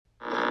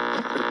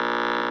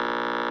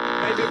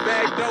Maybe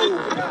back door,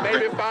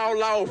 maybe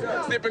fall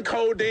off. Sipping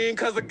codeine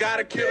cause I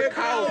gotta kill a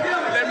cough.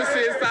 Let me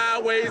sit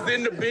sideways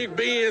in the big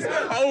Benz.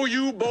 Oh,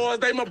 you boys,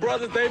 they my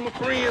brothers, they my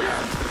friends.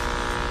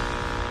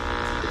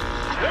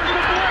 There's the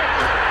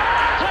blitz.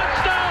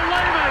 Touchdown,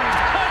 Lehman.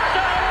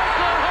 Touchdown,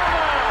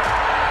 Oklahoma.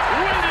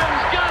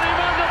 Williams got him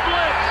on the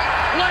blitz.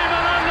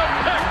 Lehman on the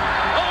pick.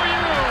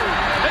 OU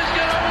is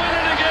going to win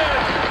it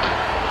again.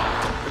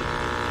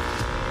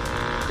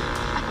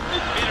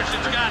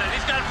 Peterson's got it.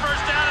 He's got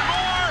first down and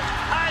more.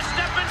 High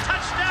stepping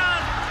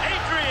touchdown.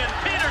 Adrian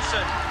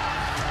Peterson.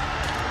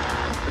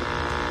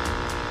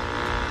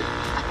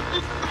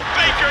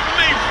 Baker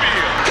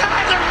Mayfield.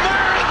 Kyler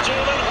Murray.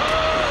 Jalen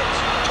Hurts.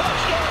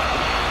 Touchdown.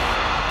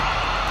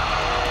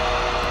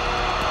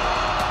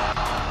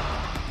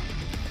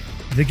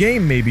 The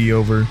game may be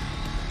over,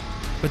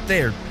 but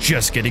they're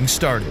just getting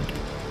started.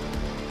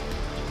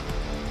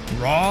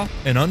 Raw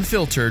and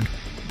unfiltered,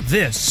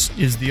 this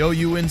is the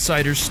OU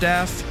Insider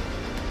staff,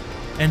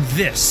 and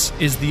this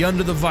is the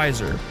Under the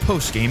Visor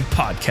postgame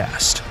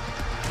podcast.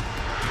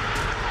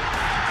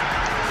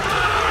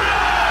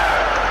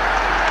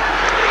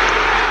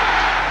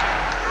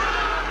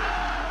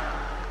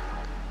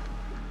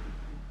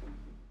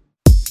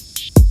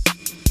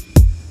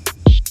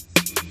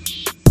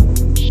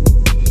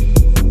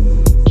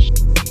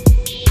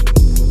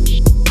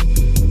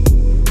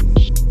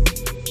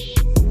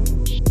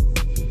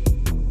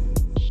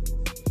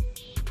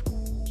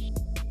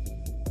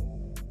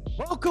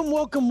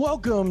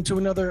 Welcome to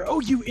another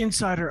OU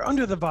Insider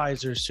Under the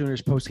Visor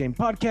Sooners postgame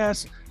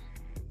podcast.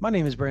 My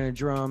name is Brandon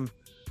Drum.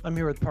 I'm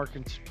here with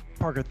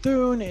Parker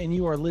Thune, and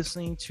you are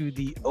listening to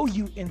the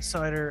OU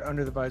Insider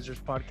Under the Visors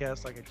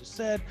podcast, like I just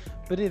said,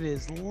 but it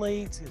is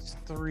late. It's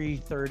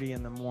 3:30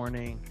 in the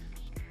morning,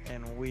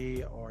 and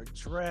we are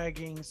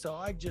dragging. So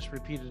I just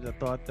repeated a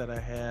thought that I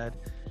had.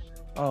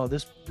 Oh,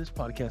 this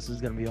podcast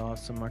is going to be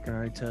awesome. I can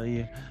already tell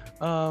you.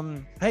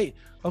 Hey,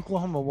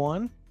 Oklahoma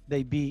won.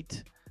 They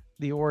beat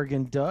the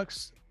Oregon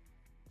Ducks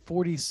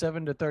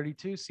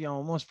 47-32. See, I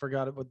almost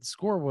forgot what the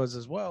score was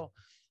as well.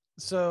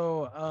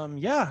 So,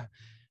 yeah,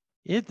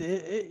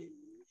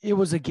 it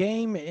was a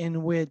game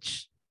in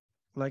which,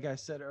 like I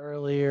said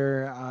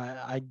earlier,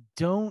 I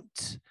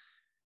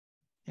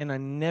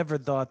never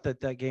thought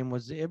that game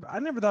was. I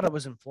never thought it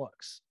was in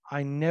flux.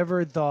 I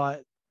never thought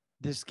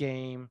this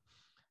game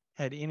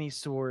had any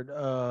sort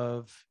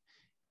of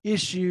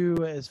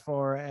issue as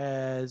far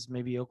as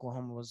maybe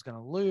Oklahoma was going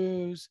to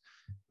lose.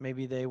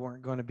 Maybe they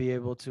weren't going to be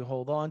able to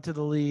hold on to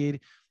the lead.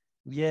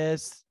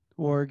 Yes,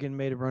 Oregon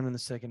made a run in the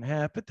second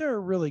half, but they're a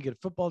really good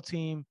football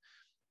team,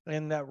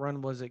 and that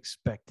run was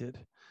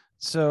expected.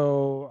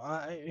 So,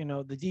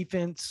 the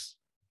defense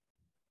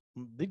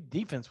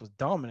was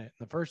dominant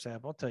in the first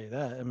half. I'll tell you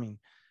that. I mean,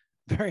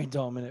 very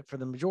dominant for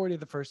the majority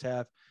of the first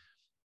half.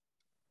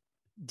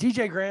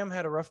 DJ Graham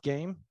had a rough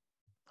game.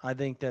 I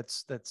think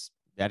that's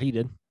that he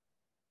did.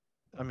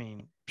 I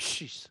mean,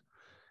 jeez,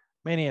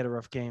 man, he had a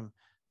rough game.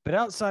 But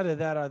outside of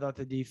that, I thought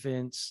the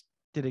defense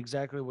did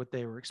exactly what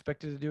they were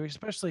expected to do,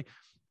 especially,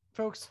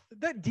 folks,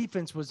 that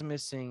defense was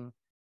missing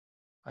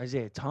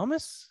Isaiah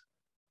Thomas,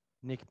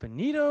 Nick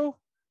Benito,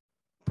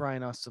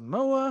 Brian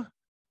Asamoah,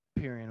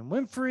 Perion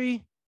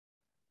Winfrey,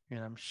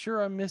 and I'm sure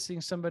I'm missing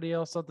somebody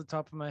else off the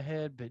top of my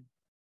head, but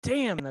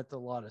damn, that's a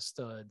lot of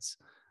studs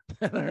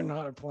that are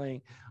not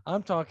playing.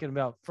 I'm talking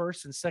about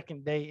first and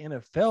second day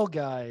NFL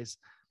guys.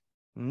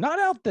 Not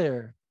out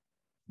there.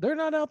 They're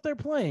not out there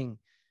playing.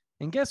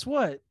 And guess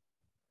what?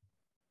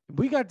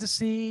 We got to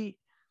see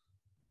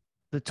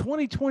the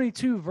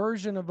 2022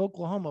 version of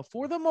Oklahoma,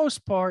 for the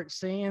most part,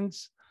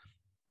 sans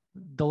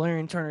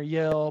Delarian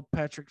Turner-Yell,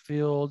 Patrick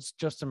Fields,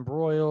 Justin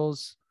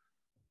Broyles.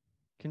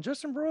 Can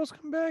Justin Broyles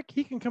come back?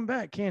 He can come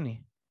back, can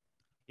he?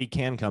 He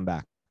can come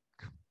back.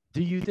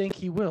 Do you think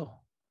he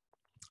will?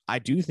 I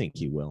do think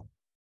he will.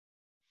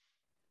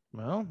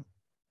 Well,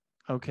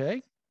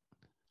 okay.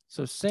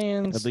 So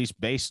sans, at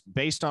least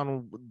based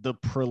on the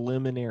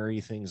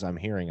preliminary things I'm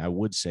hearing, I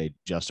would say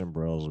Justin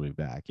Broyles will be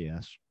back.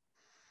 Yes.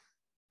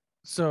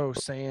 So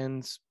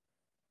sans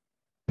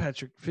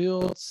Patrick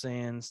Fields,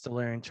 sans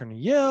Delarian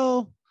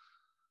Turner-Yell,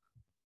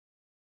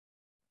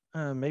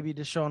 maybe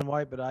Deshaun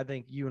White, but I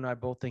think you and I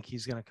both think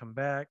he's going to come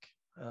back.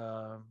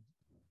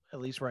 At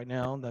least right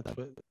now, that's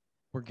what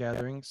we're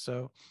gathering.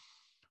 So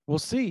we'll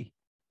see.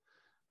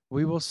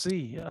 We will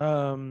see.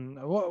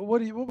 What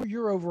were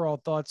your overall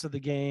thoughts of the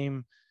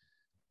game?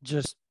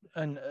 Just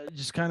kind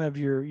of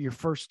your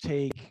first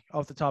take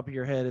off the top of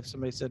your head. If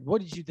somebody said,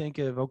 what did you think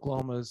of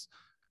Oklahoma's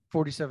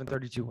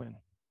 47-32 win?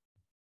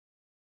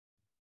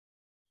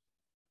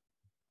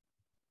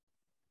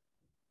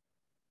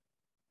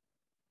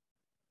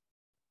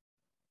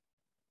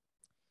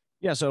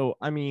 Yeah. So,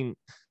 I mean,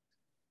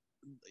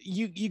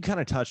 you kind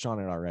of touched on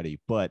it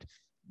already, but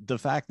the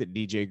fact that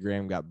DJ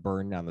Graham got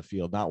burned down the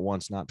field, not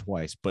once, not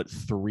twice, but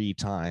 3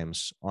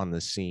 times on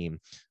the seam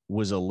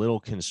was a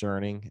little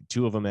concerning.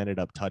 2 of them ended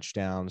up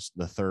touchdowns.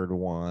 The third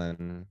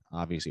one,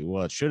 obviously,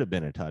 well, it should have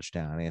been a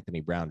touchdown.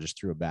 Anthony Brown just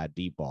threw a bad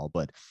deep ball,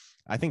 but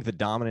I think the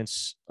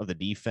dominance of the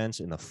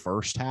defense in the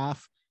first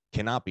half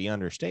cannot be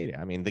understated.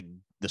 I mean,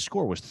 the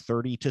score was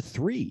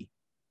 30-3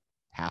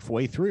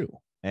 halfway through,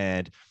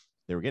 and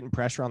they were getting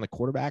pressure on the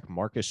quarterback.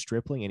 Marcus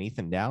Stripling and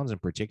Ethan Downs in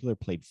particular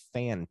played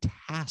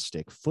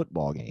fantastic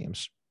football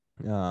games.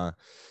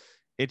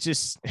 It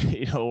just,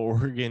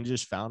 Oregon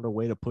just found a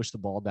way to push the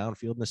ball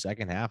downfield in the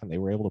second half, and they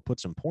were able to put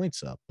some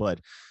points up. But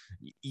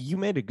you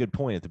made a good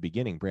point at the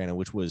beginning, Brandon,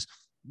 which was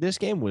this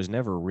game was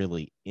never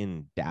really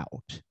in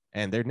doubt.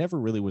 And there never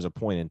really was a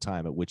point in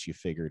time at which you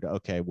figured,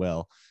 okay,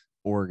 well,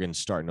 Oregon's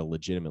starting to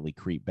legitimately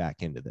creep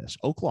back into this.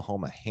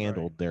 Oklahoma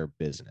handled their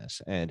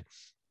business, and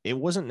it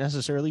wasn't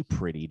necessarily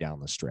pretty down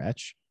the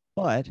stretch,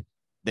 but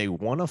they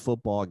won a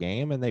football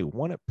game, and they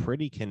won it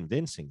pretty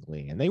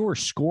convincingly, and they were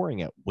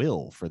scoring at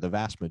will for the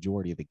vast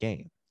majority of the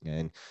game.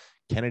 And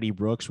Kennedy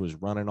Brooks was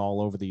running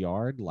all over the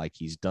yard like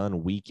he's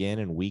done week in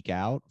and week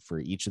out for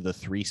each of the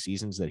 3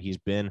 seasons that he's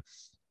been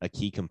a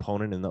key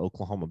component in the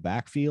Oklahoma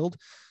backfield.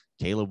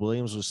 Caleb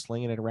Williams was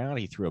slinging it around.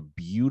 He threw a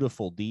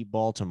beautiful deep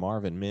ball to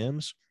Marvin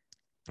Mims.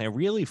 And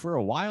really for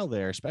a while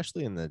there,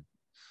 especially in the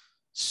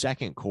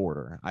second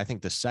quarter, I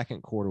think the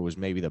second quarter was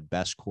maybe the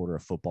best quarter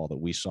of football that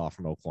we saw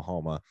from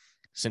Oklahoma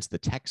since the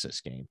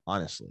Texas game,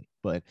 honestly.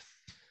 But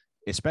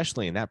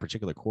especially in that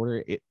particular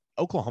quarter,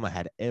 Oklahoma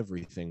had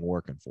everything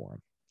working for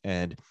them.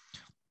 And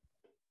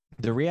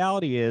the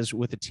reality is,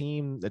 with a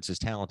team that's as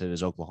talented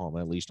as Oklahoma,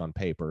 at least on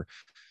paper,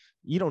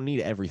 you don't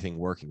need everything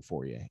working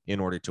for you in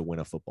order to win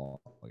a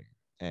football game.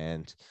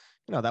 And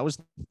that was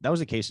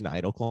the case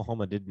tonight.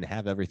 Oklahoma didn't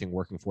have everything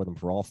working for them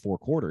for all 4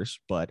 quarters,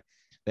 but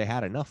they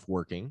had enough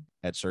working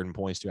at certain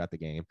points throughout the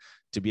game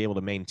to be able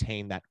to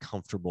maintain that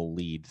comfortable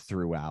lead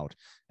throughout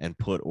and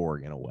put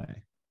Oregon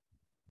away.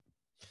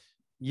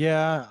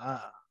 Yeah.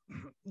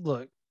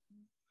 Look,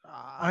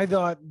 I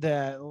thought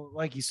that,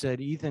 like you said,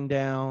 Ethan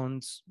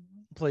Downs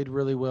played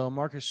really well.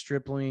 Marcus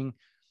Stripling,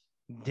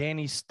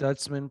 Danny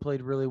Stutzman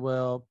played really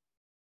well.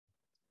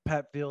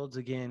 Pat Fields,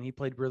 again, he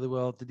played really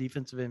well at the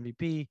defensive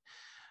MVP.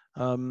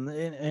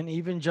 And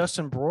even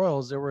Justin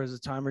Broyles, there was a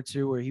time or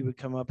two where he would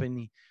come up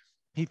and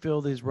he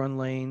filled his run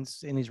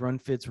lanes and his run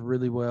fits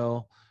really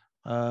well.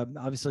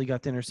 Obviously, he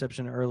got the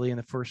interception early in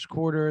the first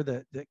quarter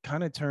that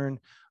kind of turned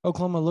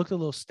Oklahoma looked a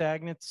little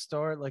stagnant to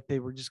start, like they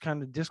were just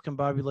kind of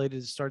discombobulated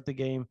to start the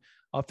game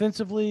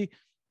offensively.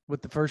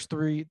 With the first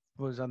 3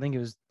 I think it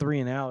was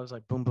 3 and out. It was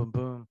like boom, boom,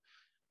 boom,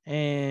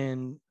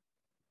 and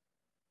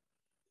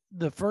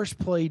the first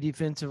play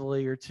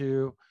defensively or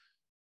 2,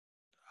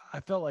 I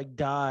felt like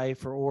Dye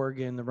for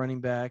Oregon, the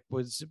running back,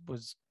 was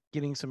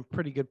getting some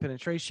pretty good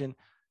penetration.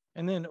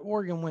 And then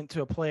Oregon went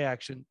to a play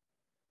action,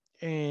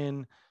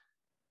 and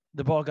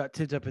the ball got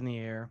tipped up in the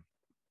air.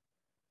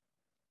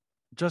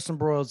 Justin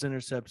Broyles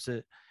intercepts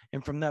it.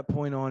 And from that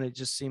point on, it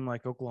just seemed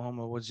like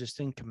Oklahoma was just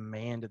in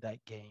command of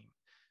that game.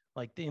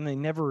 And they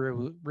never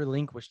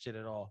relinquished it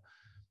at all.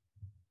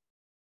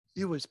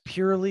 It was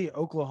purely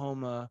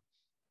Oklahoma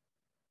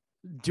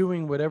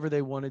doing whatever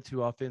they wanted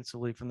to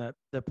offensively from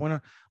that point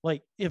on.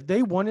 Like, if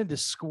they wanted to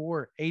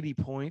score 80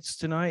 points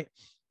tonight,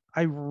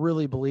 I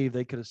really believe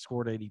they could have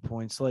scored 80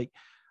 points. Like,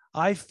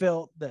 I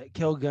felt that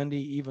Kel Gundy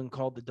even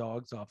called the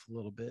dogs off a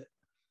little bit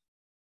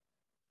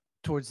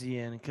towards the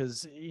end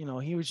because,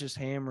 he was just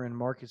hammering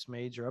Marcus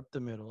Major up the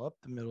middle.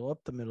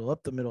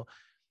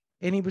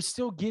 And he was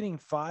still getting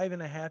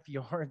 5.5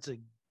 yards a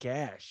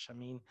gash. I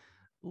mean,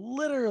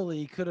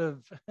 literally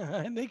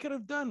they could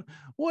have done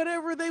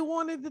whatever they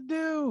wanted to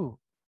do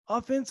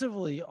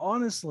offensively,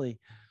 honestly.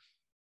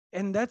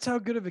 And that's how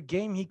good of a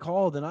game he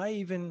called. And I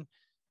even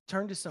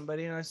turned to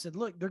somebody and I said,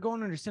 look, they're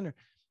going under center.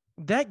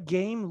 That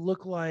game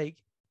looked like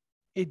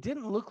it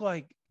didn't look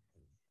like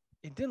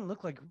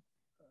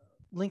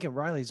Lincoln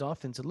Riley's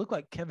offense. It looked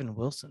like Kevin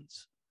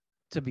Wilson's,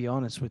 to be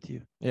honest with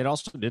you. It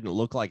also didn't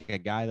look like a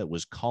guy that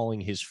was calling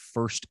his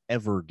first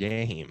ever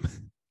game.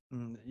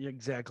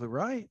 Exactly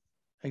right.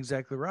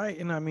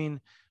 And I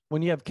mean,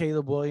 when you have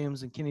Caleb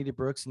Williams and Kennedy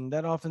Brooks, and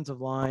that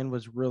offensive line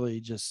was really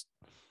just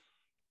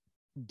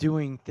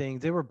doing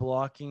things. They were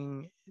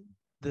blocking.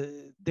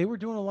 They were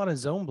doing a lot of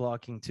zone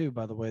blocking too,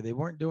 by the way. They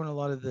weren't doing a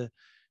lot of the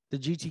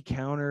GT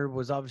counter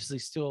was obviously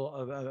still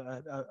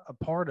a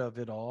part of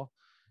it all,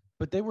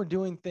 but they were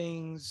doing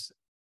things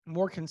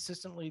more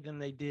consistently than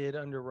they did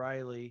under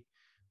Riley,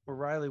 where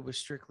Riley was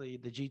strictly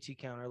the GT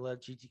counter,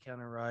 led GT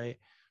counter right,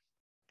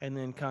 and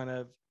then kind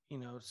of,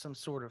 some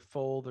sort of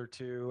fold or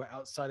 2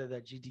 outside of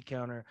that GT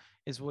counter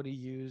is what he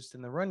used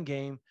in the run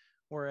game,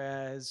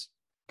 whereas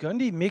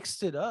Gundy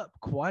mixed it up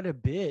quite a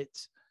bit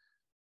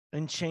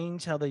and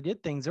changed how they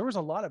did things. There was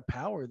a lot of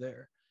power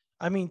there.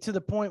 I mean, to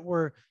the point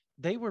where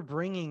they were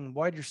bringing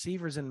wide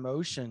receivers in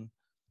motion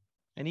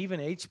and even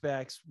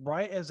H-backs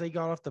right as they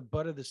got off the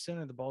butt of the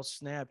center, the ball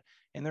snapped,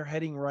 and they're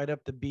heading right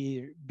up the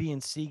B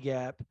and C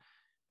gap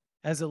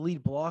as a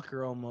lead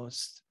blocker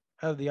almost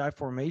out of the I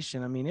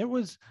formation. I mean,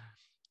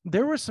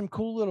 there were some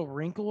cool little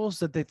wrinkles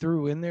that they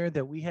threw in there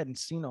that we hadn't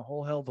seen a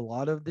whole hell of a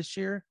lot of this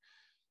year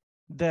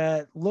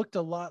that looked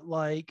a lot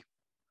like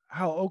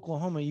how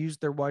Oklahoma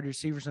used their wide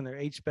receivers and their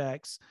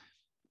H-backs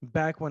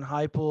back when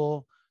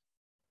Heupel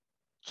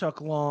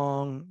Chuck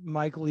Long,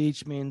 Mike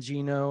Leach,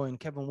 Mangino, and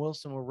Kevin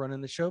Wilson were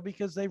running the show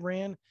because they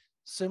ran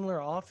similar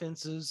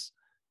offenses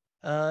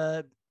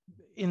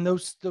in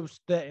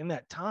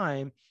that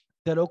time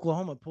that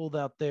Oklahoma pulled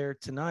out there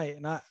tonight.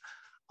 And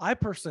I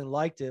personally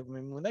liked it. I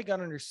mean, when they got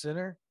under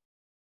center,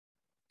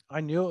 I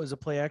knew it was a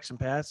play action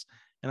pass.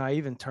 And I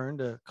even turned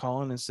to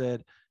Colin and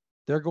said,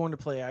 they're going to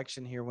play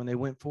action here. When they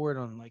went for it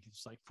on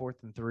it's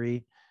 4th and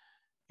 3,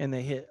 and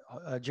they hit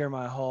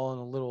Jeremiah Hall in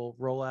a little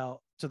rollout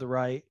to the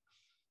right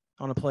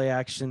on a play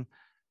action.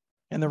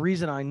 And the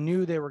reason I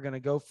knew they were going to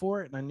go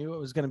for it, and I knew it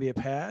was going to be a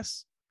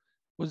pass,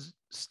 was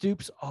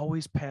Stoops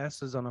always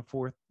passes on a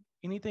fourth.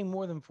 Anything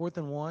more than 4th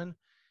and 1,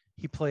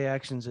 he play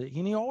actions it.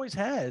 And he always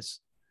has.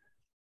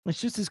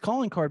 It's just his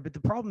calling card. But the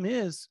problem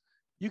is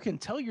you can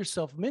tell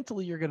yourself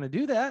mentally you're going to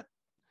do that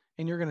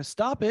and you're going to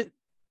stop it.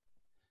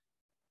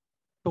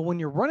 But when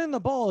you're running the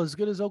ball as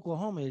good as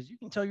Oklahoma is, you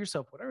can tell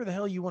yourself whatever the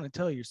hell you want to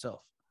tell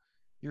yourself.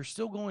 You're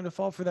still going to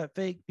fall for that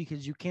fake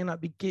because you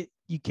cannot be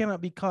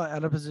caught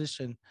out of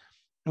position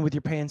and with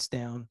your pants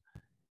down.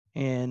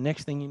 And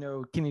next thing you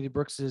know, Kennedy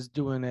Brooks is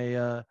doing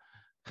a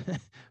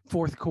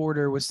fourth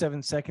quarter with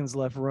 7 seconds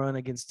left run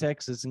against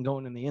Texas and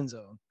going in the end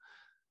zone.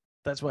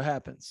 That's what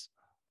happens.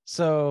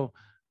 So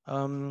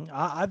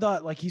I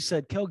thought, like you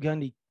said, Kel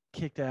Gundy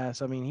kicked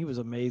ass. I mean, he was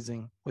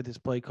amazing with his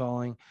play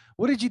calling.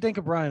 What did you think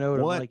of Brian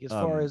Odom?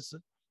 Far as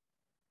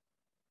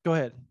go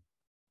ahead.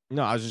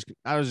 No, I was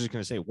just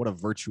going to say, what a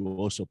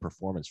virtuoso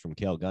performance from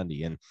Kel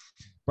Gundy. And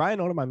Brian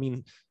Odom, I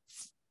mean,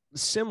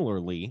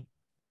 similarly,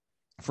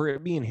 for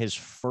it being his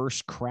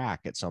first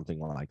crack at something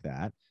like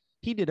that,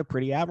 he did a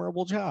pretty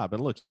admirable job.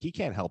 And look, he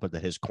can't help it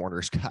that his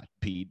corners got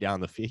beat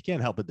down the field. He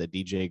can't help it that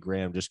DJ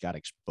Graham just got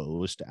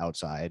exposed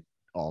outside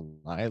all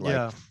night.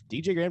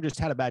 DJ Graham just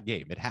had a bad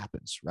game. It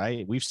happens,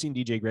 right? We've seen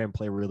DJ Graham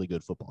play really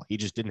good football. He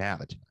just didn't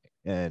have it tonight.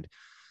 And,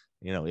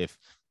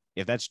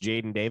 if that's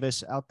Jaden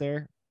Davis out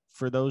there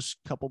for those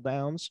couple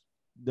downs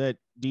that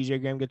DJ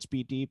Graham gets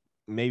beat deep,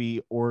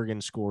 maybe Oregon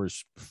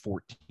scores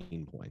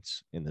 14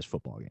 points in this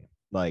football game.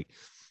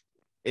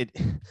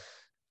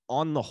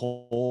 On the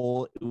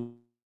whole, it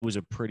was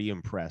a pretty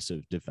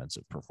impressive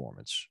defensive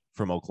performance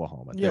from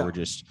Oklahoma. Yeah.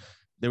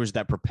 There was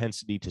that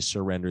propensity to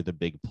surrender the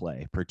big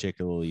play,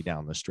 particularly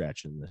down the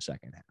stretch in the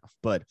second half.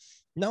 But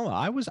no,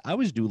 I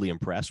was duly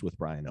impressed with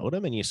Brian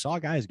Odom, and you saw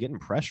guys getting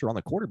pressure on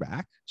the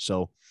quarterback.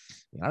 So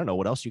I don't know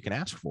what else you can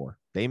ask for.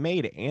 They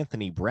made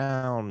Anthony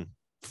Brown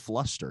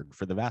flustered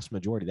for the vast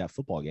majority of that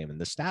football game.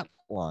 And the stat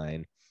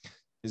line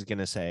is going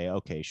to say,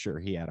 okay, sure,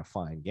 he had a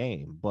fine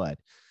game, but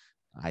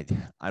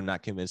I'm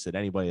not convinced that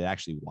anybody that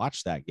actually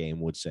watched that game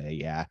would say,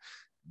 yeah,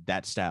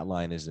 that stat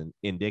line isn't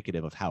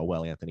indicative of how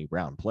well Anthony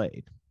Brown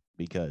played,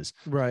 because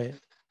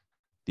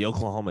the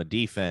Oklahoma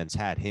defense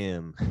had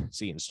him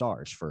seeing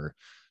stars for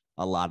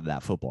a lot of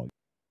that football.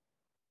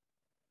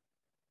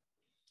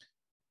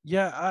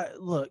 Yeah,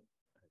 look,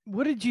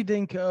 what did you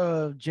think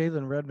of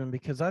Jalen Redmond?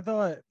 Because I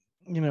thought,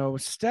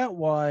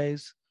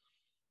 stat-wise,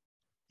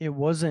 it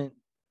wasn't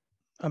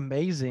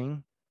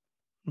amazing,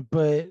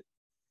 but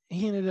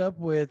he ended up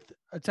with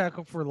a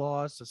tackle for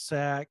loss, a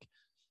sack,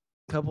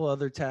 a couple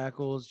other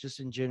tackles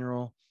just in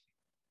general.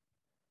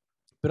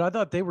 But I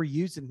thought they were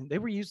using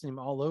him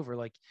all over.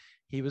 Like,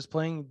 he was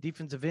playing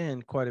defensive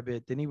end quite a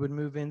bit. Then he would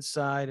move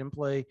inside and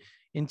play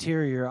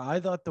interior. I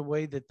thought the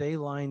way that they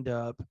lined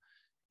up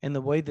and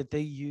the way that they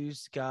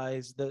used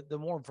guys, the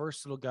more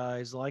versatile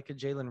guys like a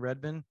Jalen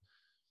Redmond,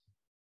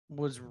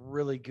 was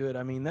really good.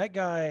 I mean, that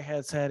guy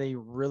has had a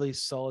really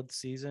solid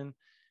season.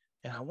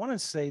 And I want to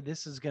say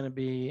this is going to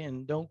be,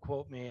 and don't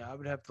quote me, I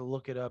would have to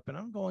look it up, and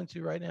I'm going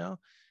to right now.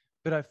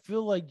 But I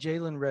feel like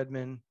Jalen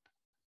Redmond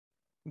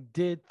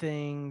did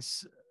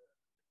things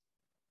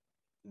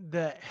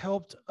that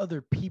helped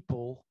other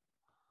people.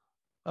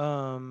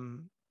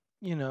 And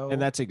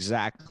that's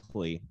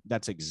exactly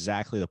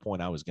the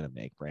point I was going to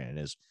make, Brandon,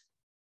 is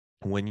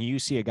when you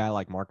see a guy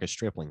like Marcus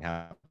Stripling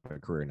have a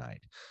career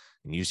night,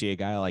 and you see a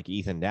guy like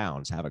Ethan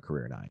Downs have a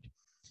career night,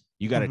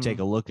 you got to take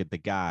a look at the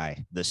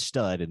guy, the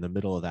stud in the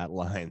middle of that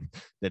line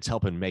that's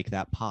helping make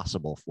that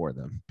possible for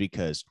them.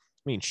 Because,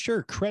 I mean,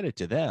 sure, credit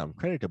to them,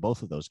 credit to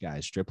both of those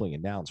guys, Stripling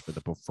and Downs, for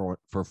the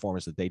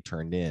performance that they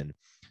turned in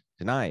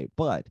tonight.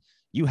 But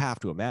you have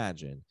to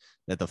imagine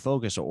that the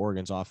focus of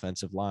Oregon's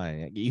offensive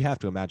line, you have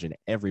to imagine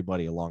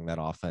everybody along that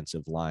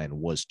offensive line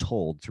was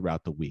told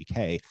throughout the week,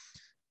 hey,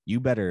 you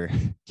better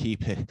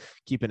keep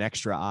an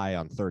extra eye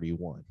on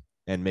 31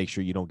 and make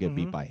sure you don't get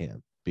beat by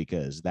him,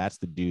 because that's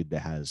the dude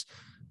that has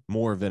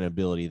more of an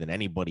ability than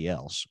anybody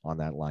else on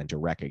that line to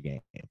wreck a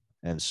game.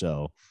 And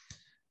so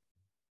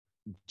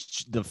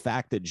the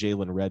fact that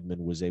Jalen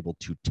Redmond was able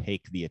to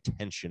take the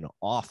attention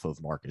off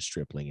of Marcus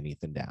Stripling and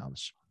Ethan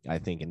Downs, I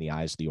think in the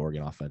eyes of the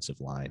Oregon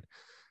offensive line,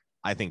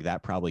 I think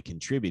that probably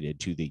contributed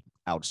to the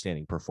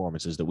outstanding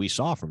performances that we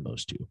saw from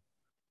those two.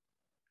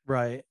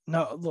 Right.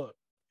 No, look,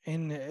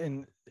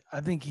 and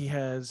I think he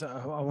has,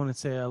 I want to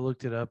say I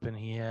looked it up, and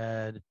he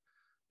has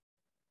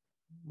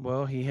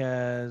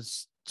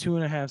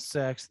 2.5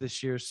 sacks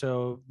this year.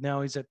 So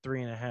now he's at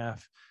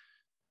 3.5.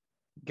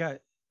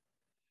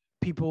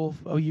 people,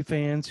 OU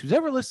fans, who's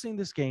ever listening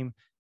to this game,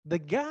 the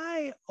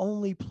guy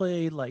only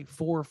played like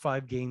 4 or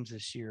 5 games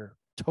this year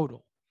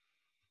total.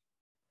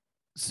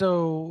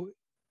 So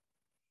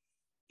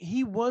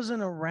he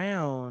wasn't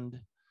around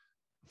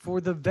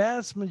for the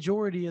vast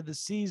majority of the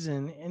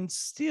season and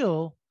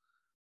still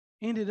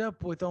ended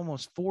up with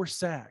almost 4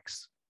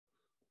 sacks.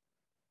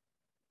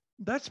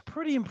 That's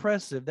pretty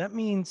impressive. That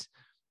means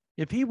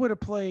if he would have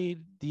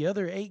played the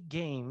other 8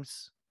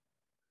 games,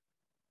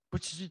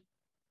 which is,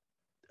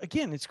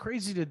 again, it's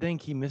crazy to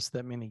think he missed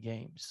that many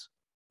games.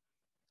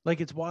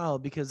 Like, it's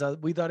wild because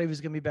we thought he was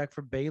going to be back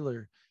for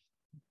Baylor.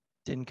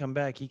 Didn't come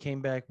back. He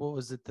came back. What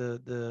was it?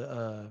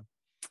 The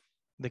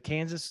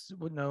Kansas?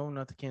 No,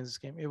 not the Kansas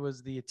game. It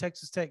was the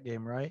Texas Tech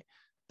game, right?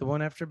 The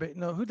one after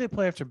no, who'd they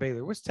play after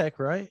Baylor? Was Tech,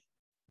 right?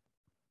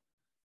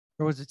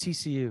 Or was it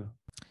TCU?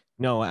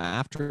 No,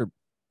 after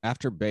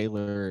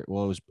Baylor.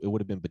 Well, it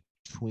would have been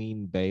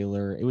between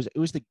Baylor. It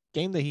was the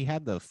game that he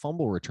had the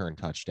fumble return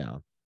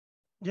touchdown.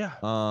 Yeah,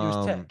 it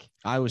was Tech.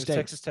 Iowa State.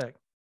 Texas Tech.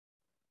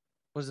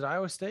 Was it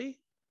Iowa State?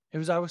 It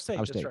was Iowa State.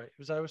 That's right. It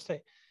was Iowa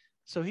State.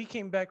 So he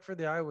came back for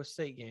the Iowa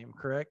State game,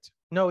 correct?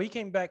 No, he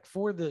came back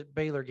for the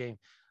Baylor game.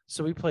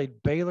 So we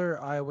played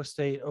Baylor, Iowa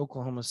State,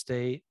 Oklahoma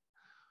State.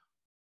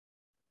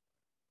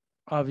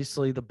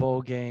 Obviously, the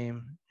bowl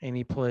game, and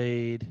he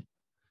played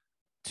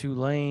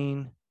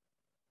Tulane.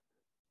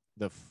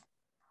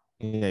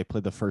 He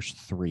played the first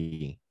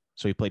 3,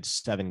 so he played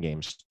 7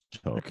 games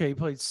total. Okay, he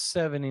played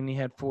 7 and he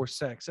had 4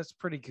 sacks. That's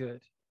pretty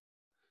good.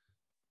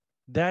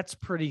 That's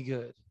pretty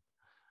good.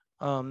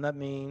 That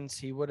means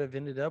he would have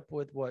ended up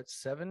with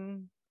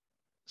 7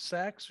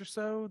 sacks or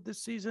so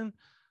this season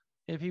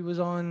if he was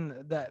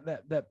on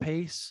that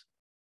pace.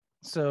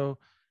 So,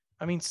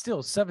 I mean,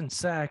 still 7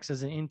 sacks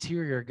as an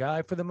interior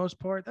guy for the most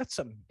part. That's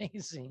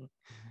amazing.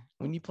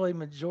 When you play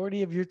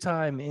majority of your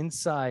time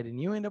inside and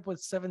you end up with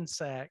 7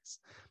 sacks.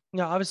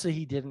 Now, obviously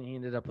he didn't. He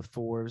ended up with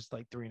 4. It was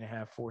like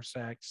 3.5, 4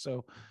 sacks.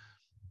 So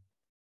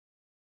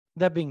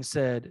that being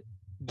said,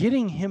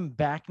 getting him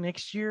back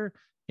next year,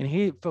 and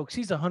he's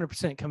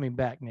 100% coming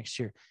back next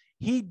year.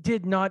 He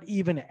did not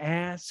even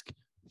ask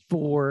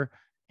for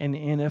an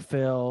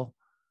NFL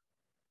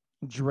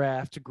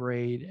draft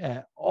grade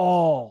at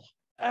all.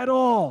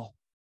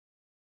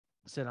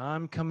 Said,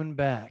 I'm coming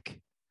back.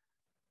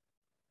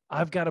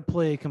 I've got to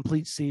play a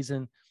complete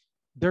season.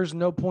 There's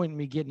no point in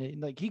me getting it.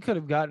 Like, he could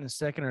have gotten a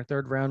 2nd or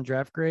 3rd round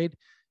draft grade,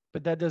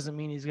 but that doesn't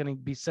mean he's going to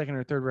be 2nd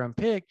or 3rd round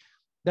pick.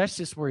 That's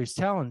just where his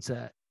talent's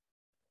at.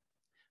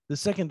 The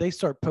second they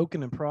start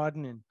poking and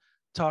prodding and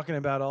talking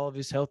about all of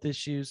his health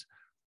issues,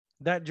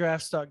 that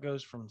draft stock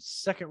goes from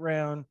 2nd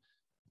round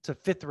to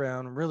 5th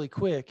round really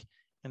quick,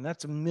 and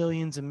that's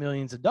millions and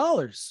millions of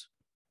dollars.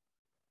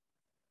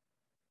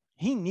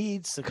 He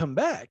needs to come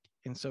back,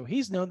 and so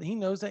he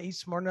knows that he's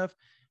smart enough.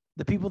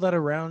 The people that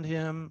are around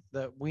him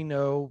that we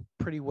know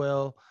pretty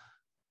well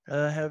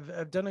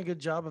have done a good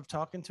job of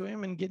talking to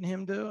him and getting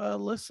him to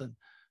listen.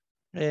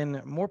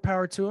 And more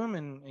power to him,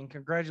 and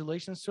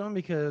congratulations to him,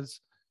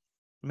 because,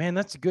 man,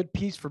 that's a good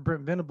piece for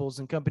Brent Venables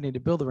and company to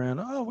build around.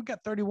 Oh, we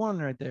got 31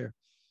 right there.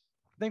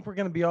 I think we're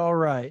going to be all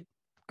right.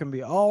 We're going to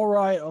be all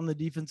right on the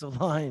defensive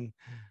line.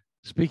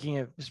 Speaking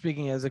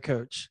as a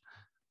coach,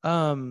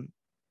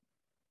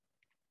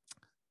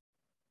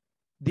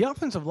 the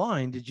offensive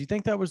line, did you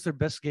think that was their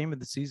best game of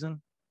the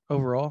season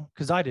overall?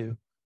 Because I do.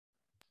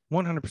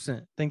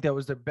 100% think that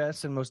was their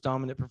best and most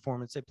dominant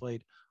performance they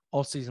played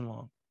all season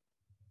long.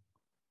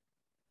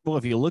 Well,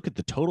 if you look at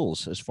the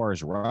totals as far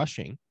as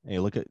rushing, and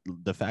you look at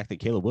the fact that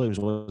Caleb Williams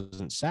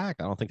wasn't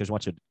sacked, I don't think there's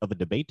much of a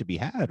debate to be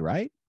had,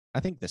 right? I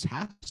think this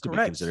has to be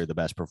considered the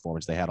best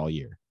performance they had all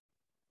year.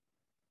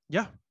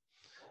 Yeah.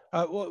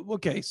 Well,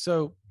 okay,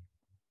 so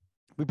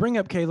we bring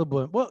up Caleb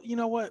Williams. Well, you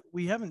know what?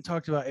 We haven't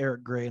talked about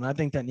Eric Gray, and I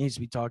think that needs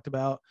to be talked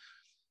about,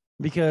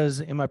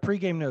 because in my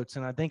pregame notes,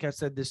 and I think I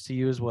said this to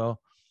you as well,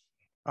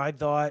 I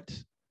thought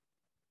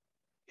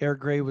Eric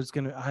Gray was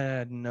going to – I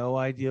had no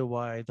idea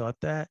why I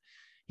thought that.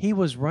 He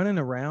was running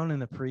around in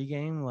the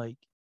pregame like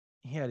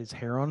he had his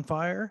hair on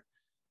fire.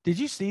 Did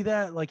you see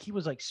that? Like, he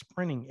was like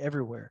sprinting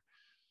everywhere.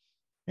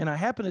 And I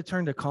happened to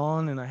turn to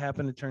Colin, and I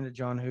happened to turn to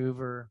John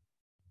Hoover.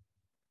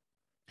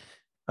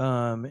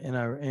 Oh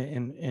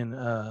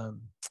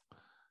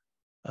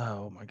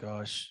my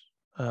gosh.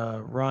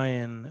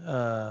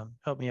 Ryan,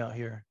 help me out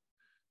here.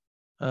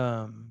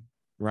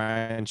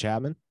 Ryan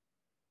Chapman.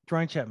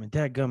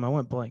 Dadgum, I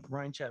went blank.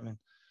 Ryan Chapman.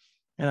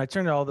 And I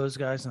turned to all those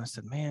guys and I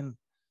said, man,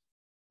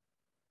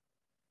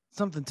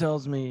 something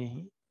tells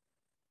me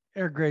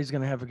Eric Gray's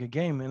going to have a good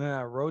game. And then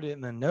I wrote it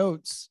in the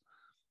notes,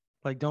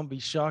 like, don't be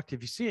shocked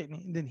if you see it.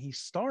 And then he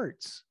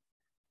starts.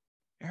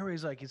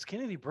 Everybody's like, is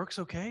Kennedy Brooks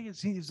okay?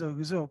 Is he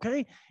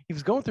okay? He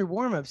was going through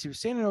warmups. He was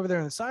standing over there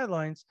on the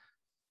sidelines.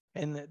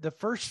 And the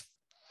first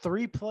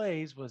 3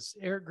 plays was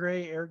Eric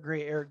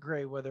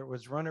Gray, whether it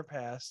was run or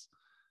pass.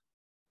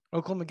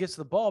 Oklahoma gets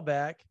the ball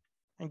back.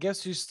 And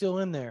guess who's still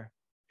in there?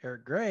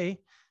 Eric Gray.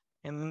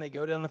 And then they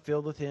go down the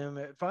field with him.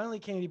 Finally,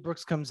 Kennedy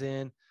Brooks comes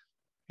in,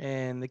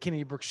 and the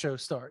Kennedy Brooks show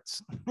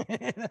starts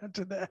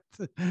after that.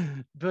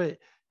 But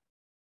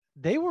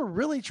they were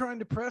really trying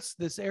to press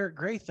this Eric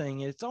Gray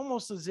thing. It's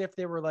almost as if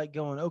they were like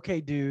going, okay,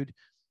 dude,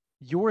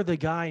 you're the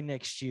guy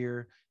next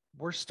year.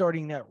 We're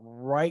starting that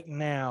right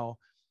now.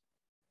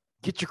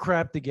 Get your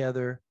crap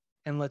together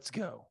and let's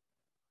go.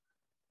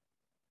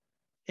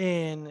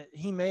 And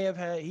he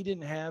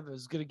didn't have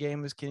as good a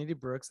game as Kennedy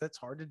Brooks. That's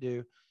hard to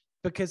do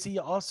because he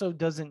also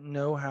doesn't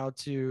know how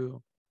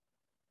to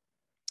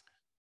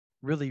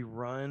really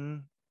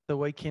run the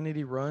way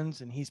Kennedy runs.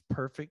 And he's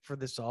perfect for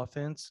this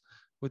offense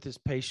with his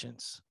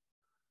patience.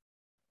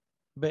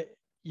 But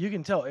you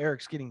can tell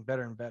Eric's getting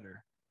better and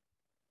better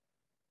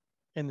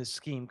in this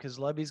scheme because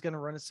Lebby's going to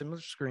run a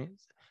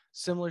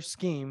similar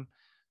scheme,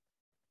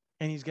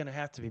 and he's going to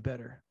have to be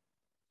better.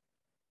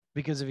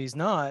 Because if he's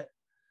not,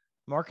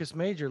 Marcus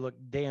Major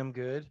looked damn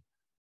good.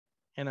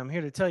 And I'm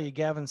here to tell you,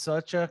 Gavin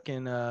Sawchuk,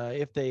 and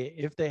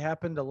if they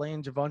happen to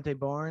land Javante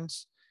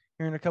Barnes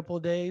here in a couple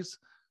of days,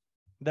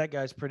 that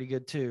guy's pretty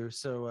good too.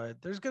 So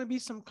there's going to be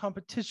some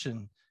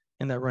competition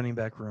in that running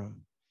back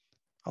room.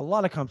 A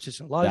lot of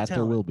competition, a lot of talent.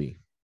 There will be.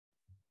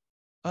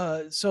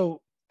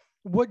 So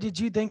what did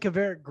you think of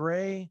Eric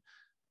Gray?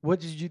 What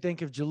did you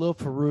think of Jalil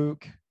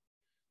Farouk?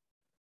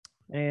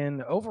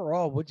 And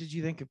overall, what did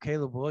you think of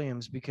Caleb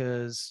Williams?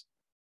 Because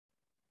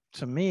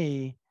to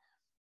me,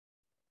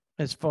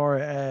 as far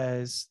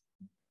as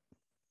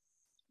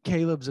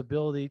Caleb's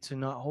ability to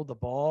not hold the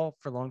ball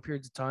for long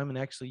periods of time and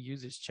actually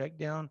use his check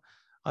down,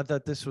 I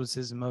thought this was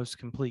his most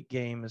complete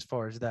game as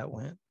far as that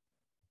went.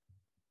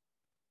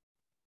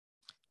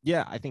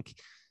 Yeah, it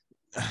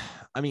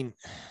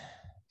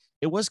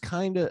was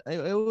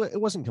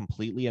it wasn't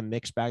completely a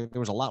mixed bag. There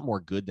was a lot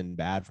more good than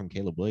bad from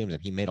Caleb Williams,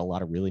 and he made a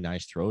lot of really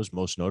nice throws,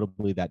 most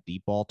notably that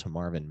deep ball to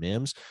Marvin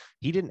Mims.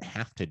 He didn't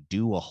have to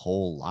do a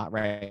whole lot,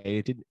 right?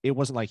 It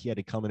wasn't like he had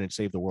to come in and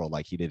save the world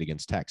like he did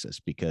against Texas,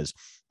 because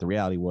the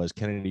reality was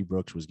Kennedy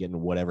Brooks was getting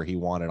whatever he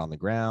wanted on the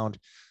ground.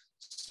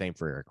 Same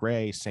for Eric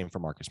Gray, same for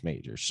Marcus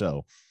Major.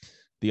 So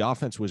the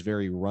offense was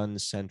very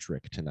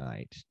run-centric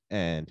tonight,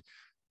 and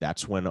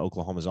that's when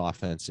Oklahoma's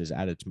offense is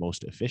at its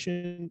most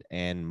efficient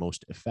and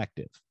most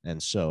effective.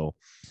 And so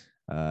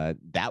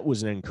that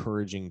was an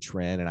encouraging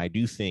trend. And I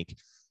do think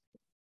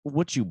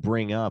what you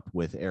bring up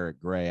with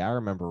Eric Gray, I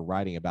remember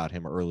writing about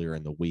him earlier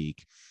in the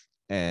week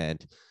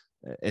and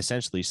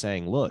essentially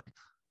saying, look,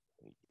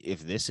 if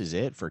this is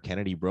it for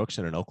Kennedy Brooks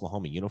in an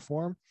Oklahoma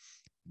uniform,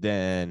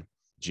 then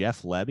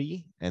Jeff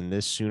Lebby and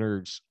this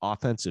Sooners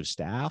offensive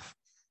staff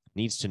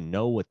needs to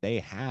know what they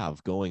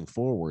have going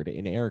forward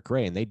in Eric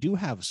Gray. And they do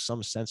have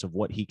some sense of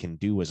what he can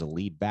do as a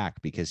lead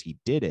back because he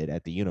did it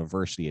at the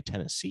University of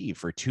Tennessee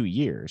for 2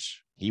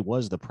 years. He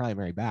was the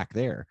primary back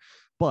there,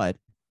 but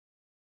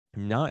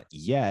not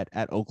yet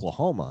at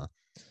Oklahoma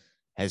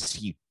has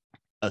he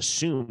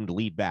assumed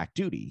lead back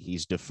duty.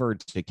 He's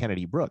deferred to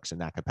Kennedy Brooks in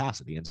that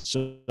capacity. And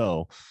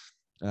so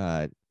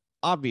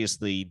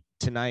obviously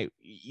tonight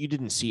you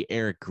didn't see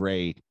Eric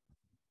Gray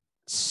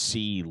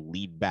see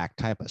lead back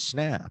type of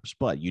snaps,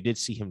 but you did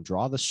see him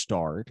draw the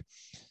start,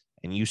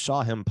 and you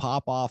saw him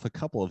pop off a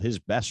couple of his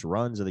best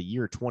runs of the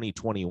year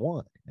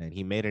 2021, and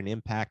he made an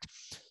impact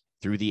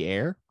through the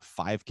air,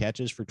 5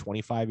 catches for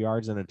 25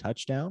 yards and a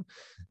touchdown.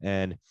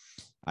 And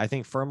I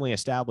think firmly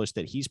established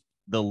that he's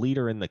the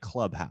leader in the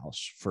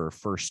clubhouse for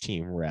first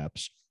team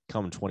reps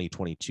come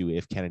 2022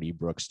 if Kennedy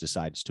Brooks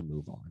decides to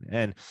move on.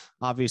 And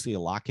obviously a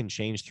lot can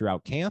change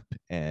throughout camp,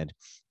 and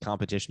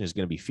competition is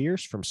going to be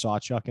fierce from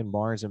Sawchuk and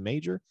Barnes and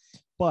Major.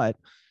 But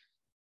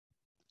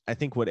I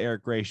think what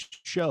Eric Gray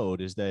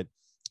showed is that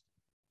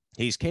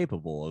he's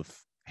capable of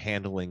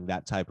handling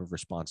that type of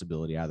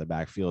responsibility out of the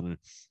backfield. And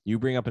you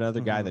bring up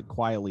another guy that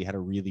quietly had a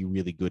really,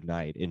 really good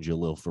night in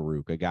Jalil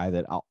Farouk, a guy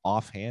that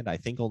offhand I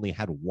think only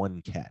had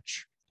 1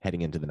 catch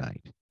heading into the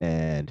night.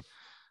 And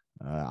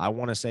I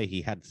want to say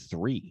he had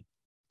 3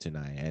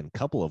 tonight, and a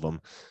couple of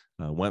them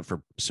went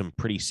for some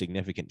pretty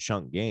significant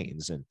chunk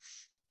gains. And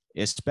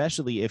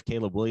especially if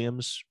Caleb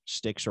Williams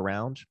sticks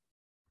around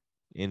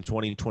in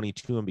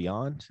 2022 and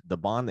beyond, the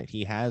bond that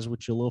he has with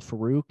Jalil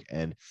Farouk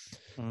and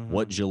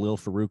what Jalil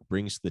Farouk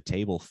brings to the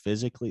table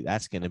physically,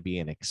 that's going to be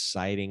an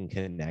exciting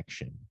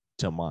connection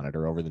to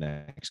monitor over the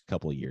next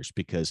couple of years,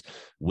 because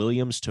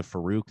Williams to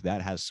Farouk,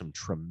 that has some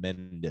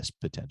tremendous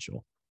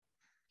potential.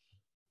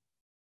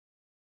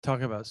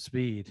 Talk about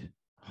speed.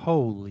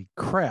 Holy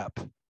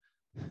crap.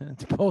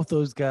 Both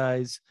those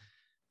guys,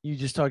 you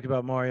just talked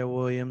about Mario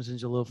Williams and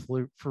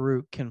Jalil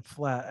Farouk, can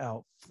flat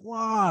out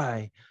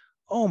fly.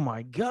 Oh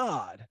my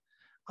God.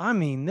 I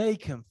mean, they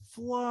can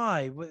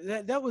fly.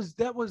 That was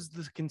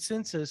the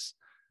consensus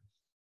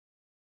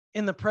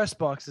in the press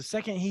box. The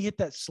second he hit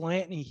that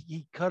slant and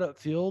he cut up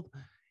field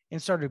and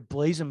started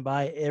blazing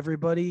by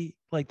everybody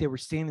like they were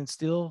standing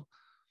still,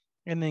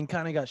 and then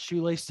kind of got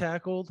shoelace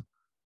tackled.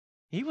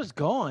 He was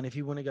gone if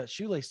he wouldn't have got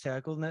shoelace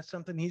tackled, and that's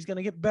something he's going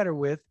to get better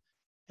with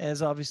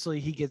as obviously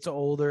he gets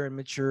older and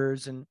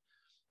matures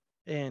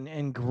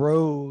and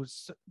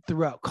grows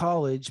throughout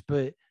college.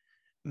 But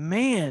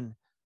man,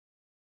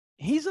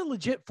 he's a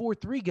legit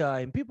 4.3 guy,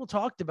 and people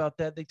talked about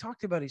that. They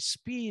talked about his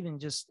speed and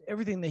just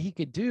everything that he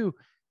could do,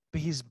 but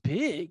he's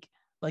big.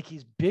 Like,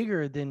 he's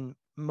bigger than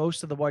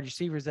most of the wide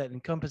receivers that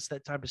encompass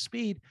that type of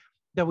speed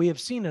that we have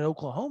seen in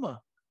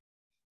Oklahoma.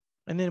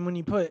 And then when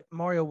you put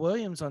Mario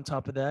Williams on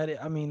top of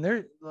that, I mean,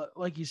 they're,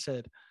 like you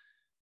said,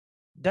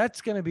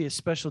 that's going to be a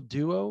special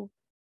duo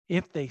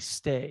if they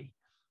stay.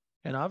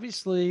 And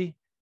obviously,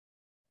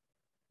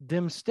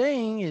 them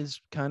staying is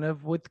kind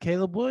of with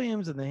Caleb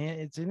Williams, and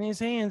it's in his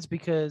hands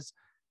because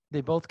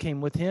they both came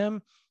with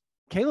him.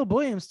 Caleb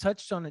Williams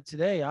touched on it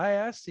today. I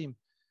asked him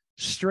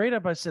straight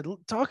up, I said,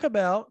 talk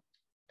about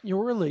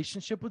your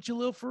relationship with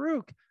Jalil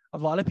Farooq. A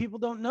lot of people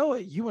don't know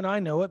it. You and I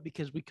know it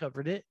because we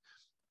covered it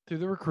through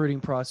the recruiting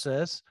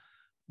process.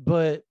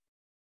 But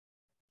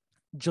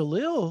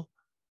Jalil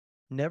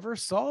never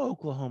saw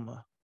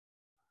Oklahoma.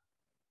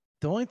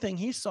 The only thing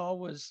he saw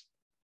was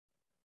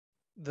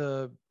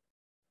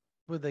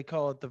what they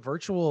call it, the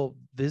virtual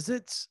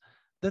visits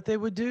that they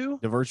would do.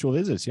 The virtual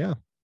visits, yeah.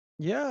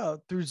 Yeah,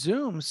 through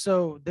Zoom.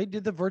 So they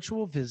did the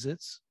virtual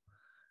visits,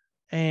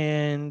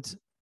 and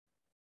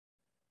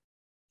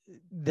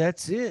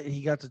that's it.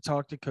 He got to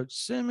talk to Coach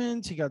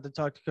Simmons. He got to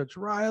talk to Coach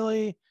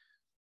Riley.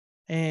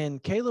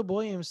 And Caleb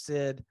Williams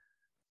said,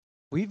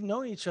 we've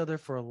known each other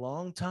for a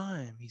long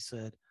time. He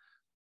said,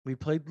 we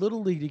played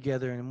Little League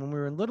together. And when we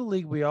were in Little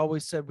League, we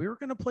always said we were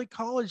going to play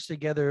college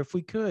together if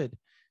we could.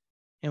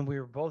 And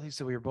he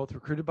said, we were both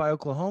recruited by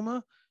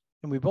Oklahoma,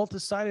 and we both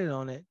decided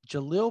on it.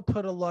 Jalil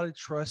put a lot of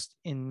trust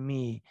in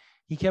me.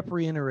 He kept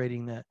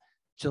reiterating that.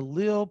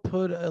 Jalil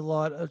put a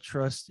lot of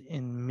trust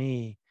in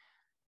me,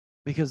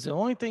 because the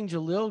only thing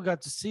Jalil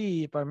got to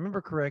see, if I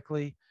remember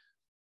correctly,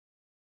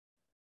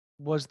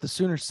 was the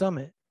Sooner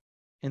Summit.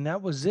 And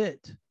that was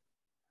it.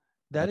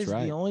 That's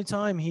right. The only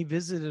time he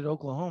visited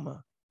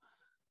Oklahoma.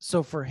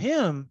 So for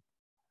him,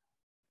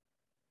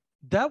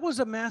 that was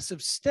a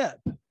massive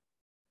step.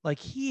 Like,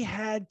 he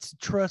had to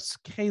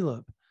trust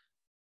Caleb.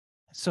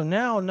 So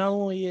now not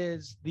only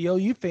is the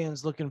OU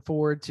fans looking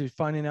forward to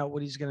finding out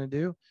what he's going to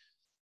do,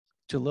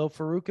 Jalil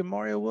Farooq and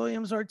Mario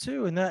Williams are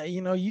too. And that,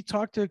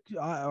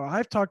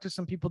 I've talked to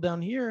some people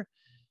down here,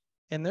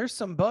 and there's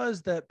some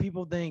buzz that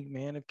people think,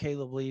 man, if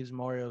Caleb leaves,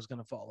 Mario's going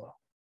to follow.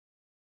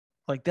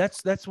 Like,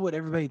 that's what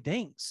everybody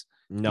thinks.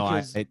 No,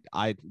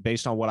 I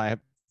based on what I have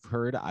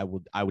heard, I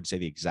would say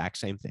the exact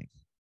same thing.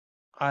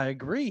 I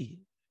agree.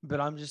 But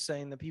I'm just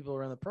saying the people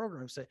around the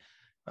program say,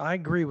 I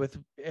agree with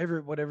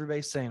what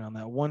everybody's saying on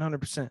that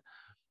 100%.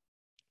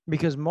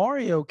 Because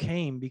Mario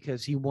came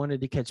because he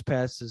wanted to catch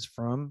passes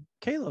from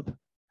Caleb.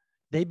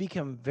 They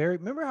become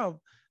remember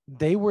how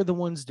they were the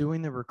ones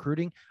doing the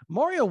recruiting?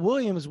 Mario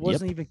Williams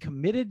wasn't even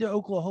committed to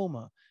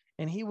Oklahoma,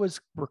 and he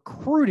was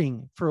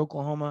recruiting for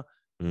Oklahoma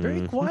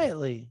very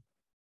quietly.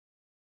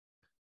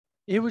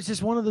 It was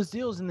just one of those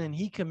deals, and then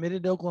he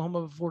committed to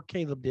Oklahoma before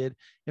Caleb did.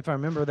 If I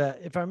remember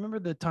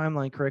the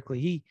timeline correctly,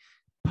 he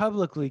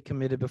publicly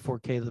committed before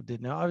Caleb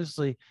did. Now,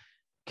 obviously,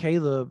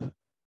 Caleb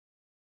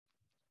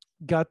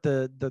got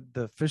the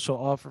official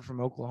offer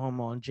from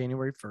Oklahoma on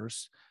January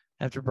 1st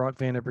after Brock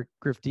Vandagriff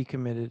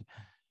decommitted.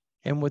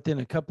 And within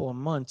a couple of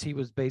months, he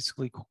was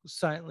basically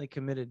silently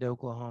committed to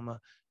Oklahoma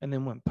and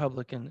then went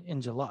public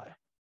in July.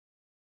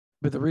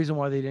 But the reason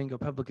why they didn't go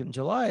public in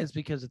July is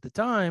because at the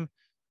time,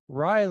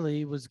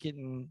 Riley was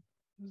getting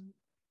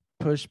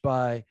pushed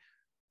by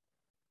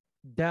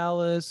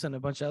Dallas and a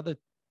bunch of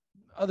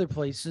other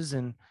places,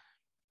 and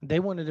they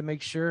wanted to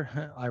make sure,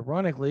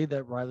 ironically,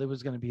 that Riley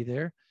was going to be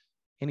there.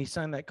 And he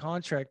signed that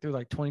contract through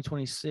like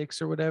 2026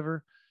 or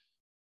whatever,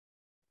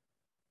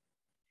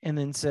 and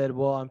then said,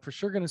 well, I'm for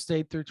sure going to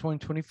stay through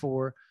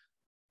 2024.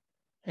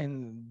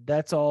 And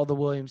that's all the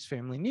Williams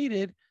family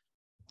needed.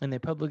 And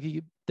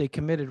they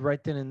committed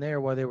right then and there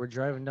while they were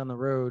driving down the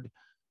road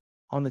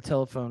on the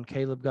telephone.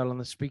 Caleb got on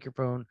the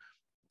speakerphone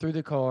through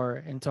the car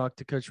and talked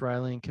to Coach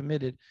Riley and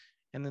committed.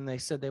 And then they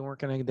said they were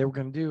going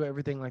to do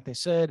everything like they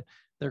said.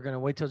 They're going to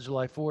wait till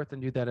July 4th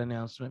and do that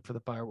announcement for the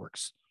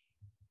fireworks.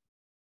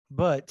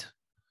 But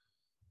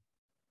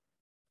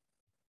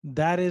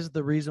that is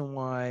the reason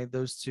why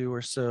those two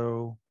are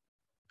so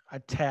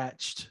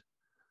attached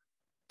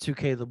to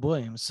Caleb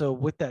Williams. So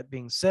with that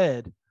being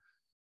said,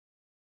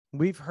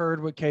 we've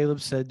heard what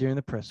Caleb said during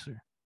the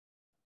presser.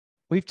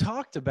 We've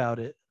talked about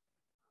it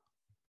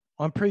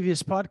on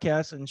previous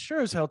podcasts, and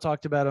sure as hell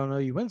talked about it on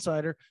OU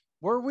Insider,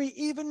 where we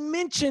even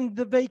mentioned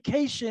the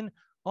vacation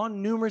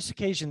on numerous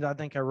occasions. I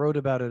think I wrote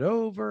about it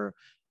over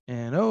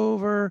and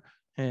over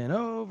and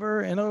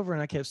over and over.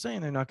 And I kept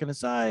saying they're not going to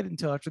decide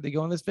until after they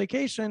go on this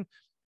vacation.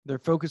 They're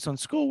focused on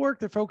schoolwork.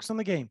 They're focused on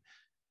the game.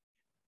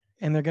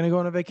 And they're going to go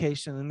on a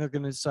vacation, and they're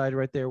going to decide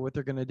right there what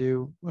they're going to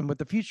do and what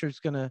the future is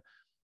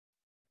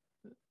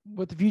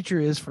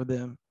for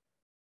them.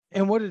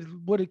 And what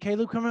did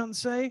Caleb come out and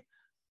say?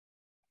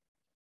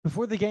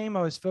 Before the game,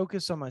 I was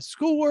focused on my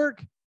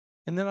schoolwork,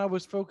 and then I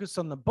was focused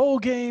on the bowl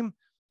game,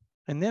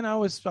 and then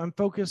I'm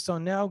focused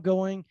on now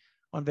going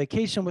on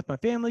vacation with my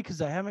family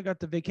because I haven't got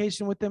the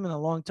vacation with them in a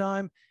long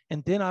time,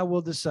 and then I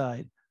will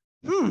decide.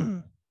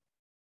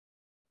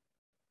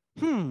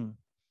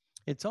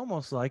 It's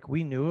almost like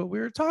we knew what we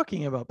were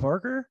talking about,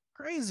 Parker.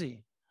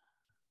 Crazy.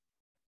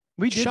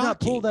 We did not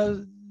pull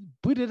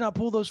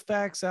those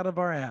facts out of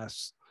our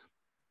ass.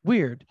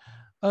 Weird.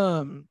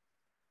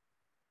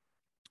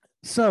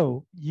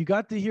 So you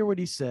got to hear what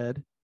he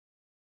said.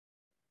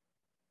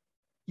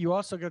 You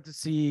also got to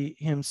see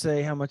him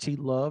say how much he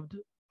loved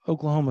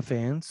Oklahoma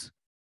fans.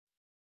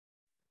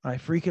 I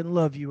freaking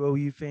love you,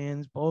 OU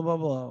fans, blah, blah,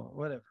 blah,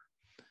 whatever.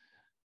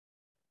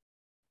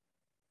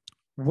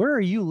 Where are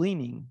you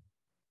leaning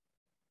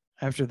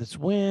after this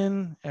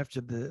win,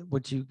 after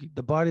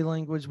the body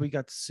language we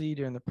got to see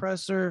during the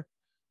presser?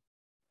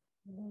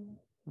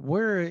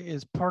 Where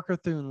is Parker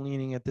Thune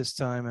leaning at this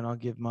time? And I'll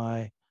give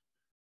my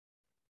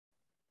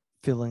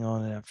feeling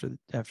on it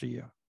after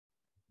you.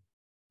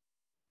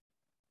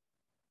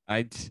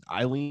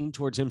 I lean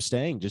towards him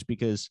staying just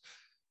because,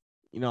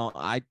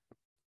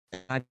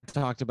 I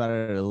talked about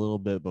it a little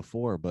bit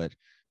before, but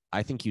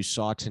I think you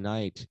saw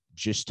tonight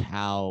just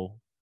how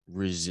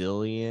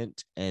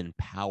resilient and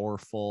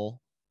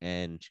powerful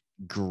and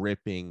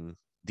gripping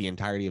the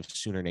entirety of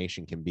Sooner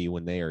Nation can be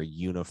when they are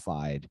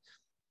unified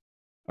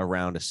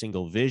around a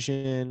single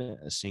vision,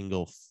 a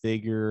single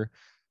figure,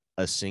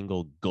 a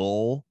single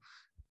goal.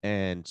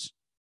 And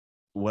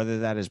whether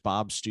that is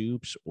Bob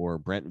Stoops or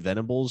Brent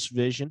Venables'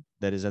 vision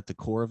that is at the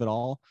core of it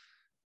all,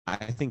 I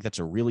think that's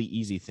a really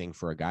easy thing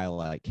for a guy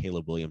like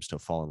Caleb Williams to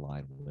fall in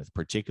line with,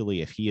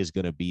 particularly if he is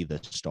going to be the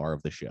star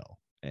of the show.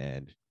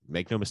 And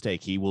make no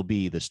mistake, he will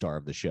be the star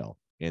of the show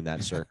in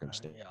that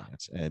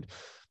circumstance. Yeah. And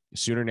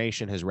Sooner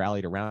Nation has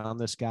rallied around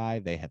this guy.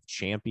 They have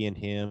championed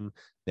him.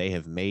 They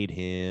have made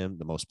him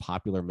the most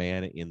popular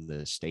man in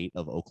the state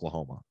of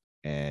Oklahoma.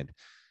 And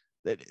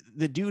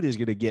the dude is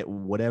going to get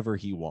whatever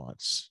he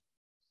wants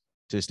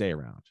to stay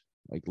around.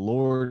 Like,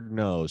 Lord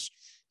knows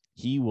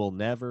he will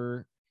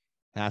never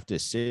have to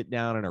sit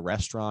down in a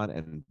restaurant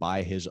and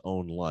buy his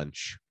own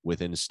lunch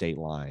within state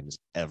lines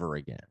ever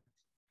again,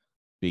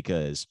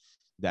 because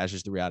that's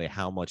just the reality of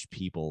how much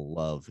people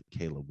love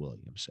Caleb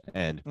Williams.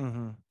 And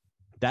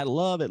that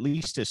love, at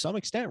least to some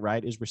extent,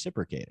 right, is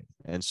reciprocated.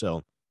 And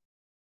so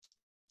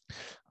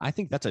I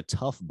think that's a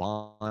tough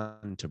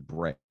bond to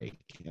break.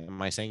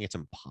 Am I saying it's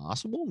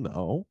impossible?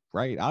 No,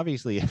 right?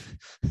 Obviously,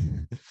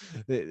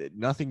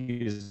 nothing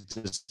is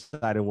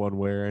decided one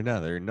way or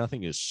another.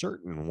 Nothing is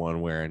certain one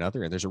way or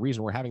another. And there's a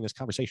reason we're having this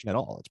conversation at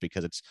all. It's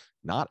because it's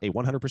not a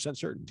 100%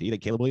 certainty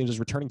that Caleb Williams is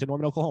returning to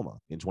Norman, Oklahoma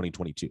in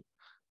 2022.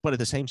 But at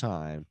the same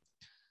time,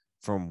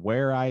 from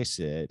where I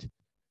sit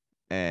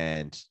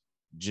and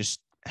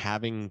just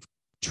having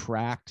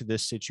tracked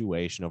this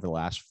situation over the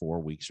last 4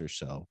 weeks or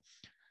so,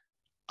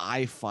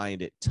 I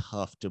find it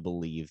tough to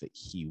believe that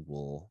he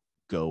will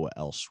go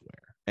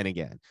elsewhere. And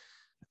again,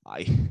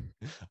 I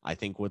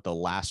think what the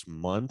last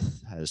month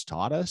has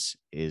taught us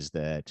is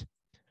that,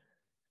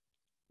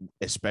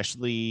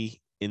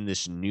 especially in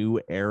this new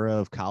era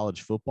of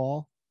college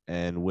football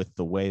and with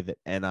the way that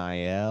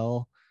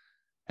NIL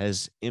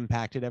has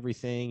impacted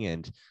everything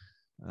and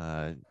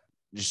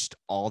just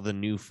all the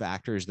new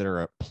factors that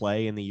are at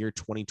play in the year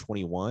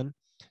 2021,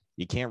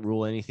 you can't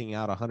rule anything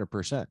out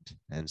 100%.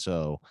 And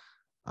so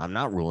I'm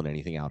not ruling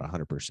anything out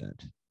 100%,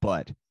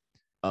 but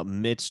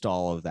amidst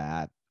all of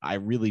that, I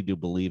really do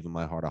believe in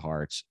my heart of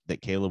hearts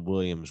that Caleb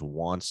Williams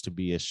wants to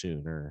be a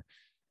Sooner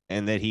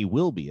and that he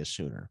will be a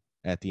Sooner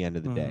at the end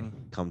of the day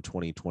come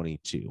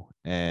 2022.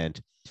 And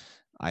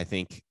I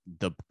think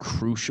the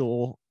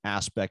crucial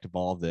aspect of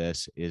all of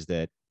this is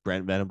that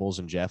Brent Venables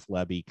and Jeff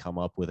Lebby come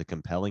up with a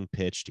compelling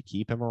pitch to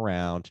keep him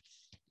around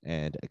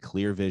and a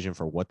clear vision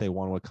for what they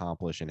want to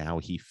accomplish and how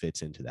he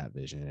fits into that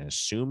vision. And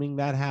assuming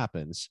that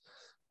happens,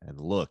 and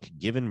look,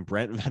 given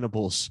Brent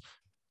Venables'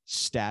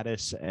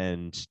 status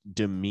and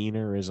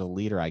demeanor as a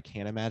leader, I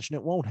can't imagine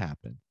it won't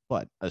happen.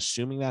 But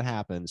assuming that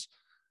happens,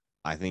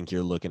 I think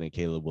you're looking at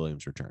Caleb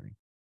Williams returning.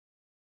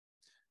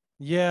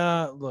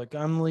 Yeah, look,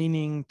 I'm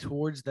leaning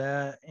towards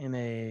that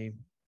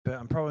but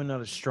I'm probably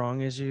not as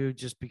strong as you,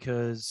 just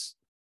because,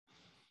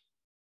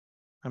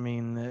 I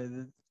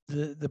mean,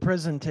 the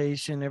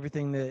presentation,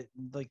 everything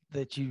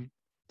that you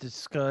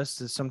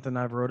discussed is something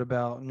I've wrote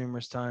about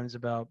numerous times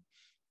about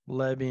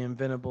Lebby and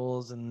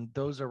Venables and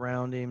those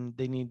around him.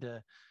 They need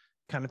to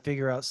kind of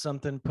figure out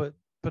something, put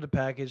a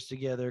package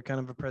together, kind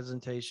of a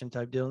presentation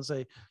type deal, and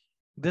say,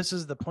 this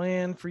is the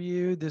plan for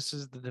you. This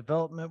is the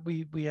development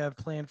we have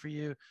planned for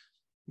you.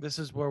 This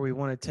is where we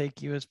want to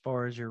take you as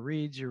far as your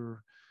reads,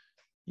 your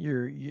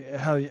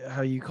how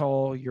you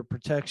call your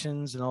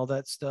protections and all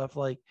that stuff.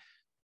 Like,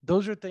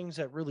 those are things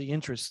that really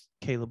interest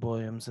Caleb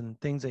Williams and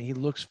things that he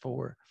looks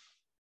for.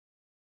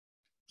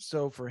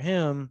 So for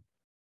him,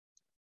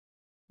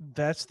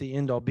 that's the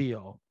end all be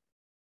all.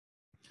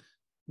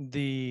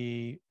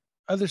 The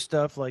other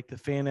stuff, like the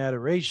fan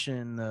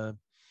adoration,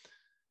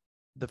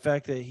 the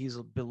fact that he's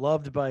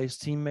beloved by his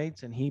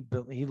teammates and he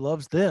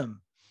loves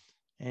them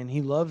and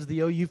he loves the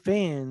OU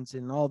fans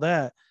and all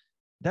that,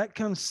 that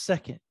comes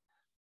second.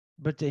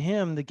 But to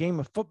him, the game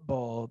of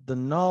football, the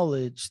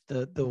knowledge,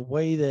 the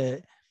way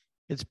that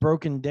it's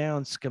broken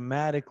down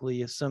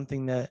schematically is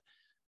something that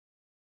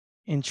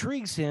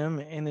intrigues him,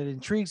 and it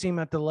intrigues him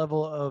at the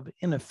level of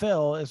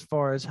NFL as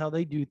far as how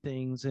they do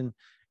things and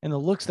the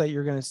looks that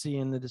you're going to see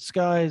in the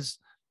disguise,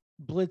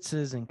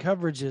 blitzes and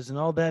coverages and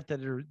all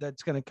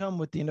that's going to come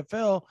with the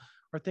NFL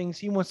are things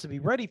he wants to be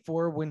ready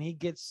for when he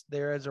gets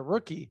there as a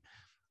rookie.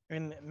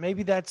 And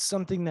maybe that's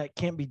something that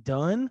can't be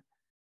done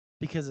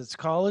because it's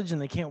college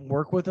and they can't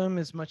work with them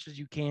as much as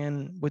you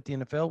can with the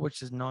NFL,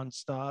 which is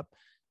nonstop.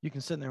 You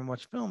can sit there and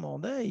watch film all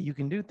day. You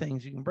can do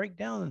things. You can break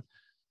down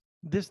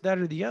this, that,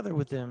 or the other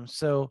with them.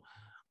 So,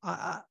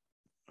 I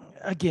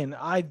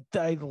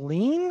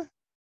lean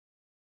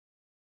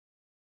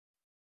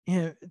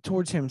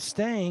towards him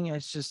staying.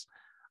 It's just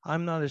I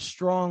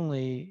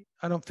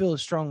don't feel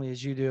as strongly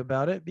as you do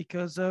about it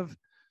because of,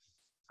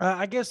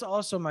 I guess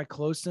also my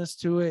closeness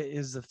to it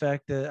is the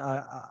fact that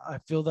I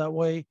feel that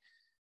way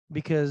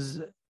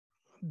because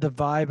the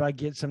vibe I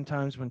get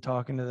sometimes when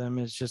talking to them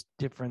is just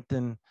different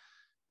than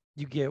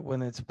you get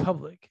when it's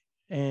public.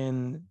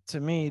 And to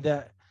me,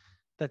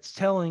 that's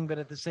telling, but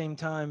at the same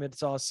time,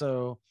 it's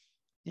also,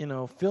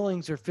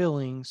 feelings are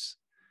feelings.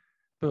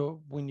 But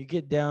when you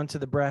get down to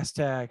the brass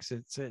tacks,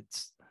 it's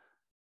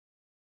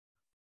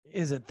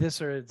is it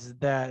this or it's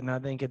that? And I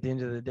think at the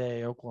end of the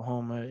day,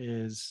 Oklahoma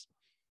is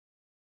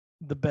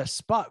the best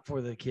spot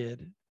for the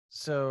kid.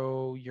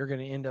 So you're going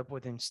to end up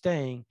with him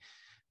staying.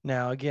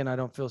 Now, again, I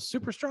don't feel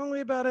super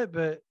strongly about it,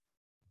 but,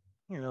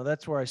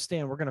 that's where I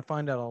stand. We're going to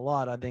find out a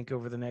lot, I think,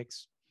 over the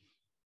next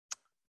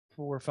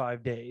 4 or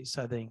 5 days.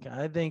 I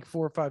think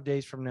 4 or 5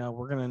 days from now,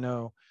 we're going to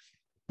know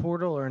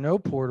portal or no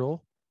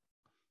portal.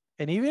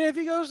 And even if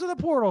he goes to the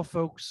portal,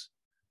 folks,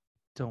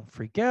 don't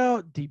freak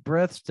out. Deep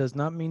breaths does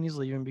not mean he's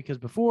leaving, because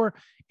before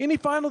any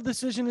final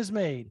decision is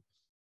made,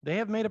 they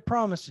have made a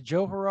promise to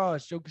Joe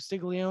Harras, Joe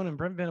Castiglione, and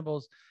Brent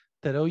Venables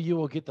that OU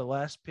will get the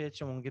last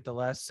pitch and will get the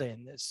last say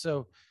in this.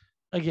 So,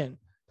 again,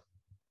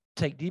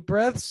 take deep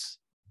breaths,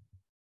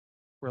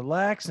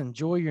 relax,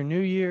 enjoy your New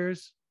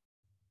Year's,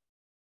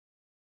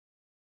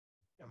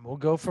 and we'll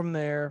go from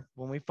there.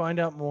 When we find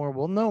out more,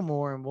 we'll know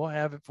more, and we'll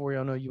have it for you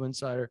on OU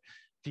Insider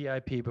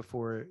VIP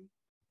before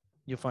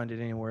you'll find it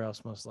anywhere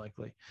else, most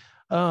likely.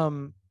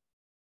 Bob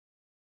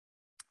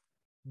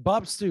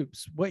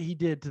Stoops, what he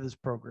did to this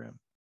program.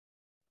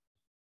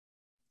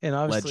 And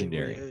obviously,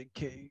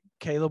 legendary.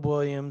 Caleb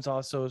Williams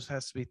also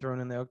has to be thrown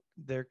in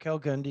there. Kel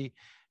Gundy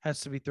has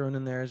to be thrown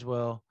in there as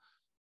well.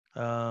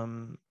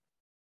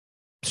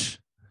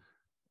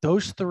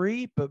 Those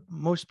three, but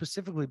most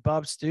specifically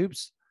Bob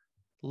Stoops,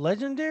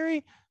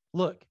 legendary.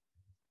 Look,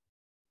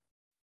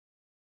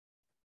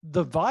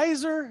 the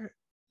visor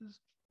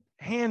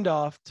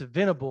handoff to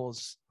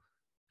Venables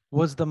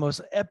was the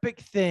most epic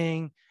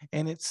thing,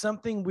 and it's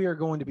something we are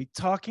going to be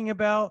talking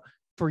about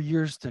for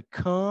years to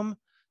come,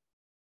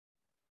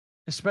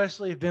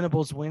 especially if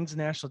Venables wins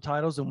national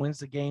titles and wins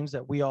the games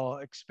that we all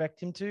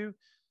expect him to.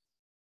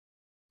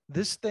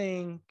 This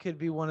thing could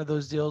be one of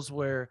those deals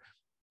where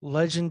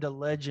legend to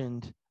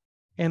legend,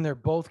 and they're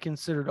both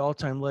considered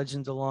all-time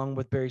legends along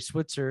with Barry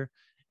Switzer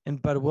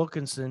and Bud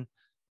Wilkinson.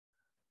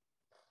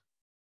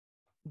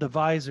 The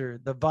visor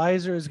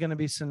is going to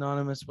be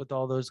synonymous with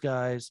all those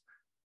guys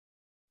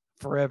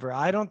forever.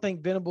 I don't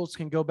think Venables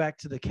can go back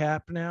to the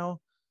cap now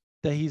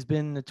that he's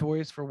been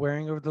notorious for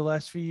wearing over the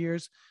last few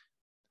years.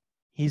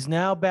 He's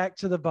now back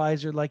to the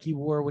visor like he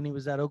wore when he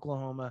was at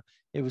Oklahoma.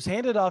 It was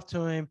handed off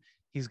to him.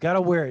 He's got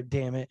to wear it,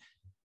 damn it.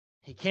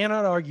 He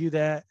cannot argue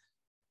that.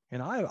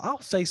 And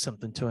I'll say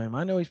something to him.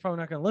 I know he's probably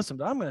not going to listen,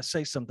 but I'm going to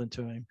say something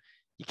to him.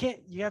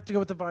 You have to go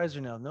with the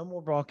visor now. No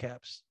more ball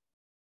caps.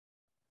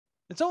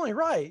 It's only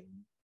right.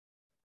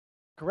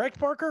 Correct,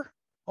 Parker?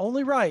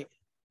 Only right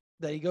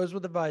that he goes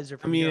with the visor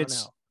from here on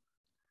out.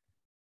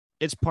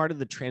 It's part of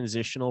the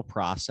transitional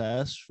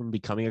process from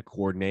becoming a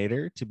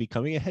coordinator to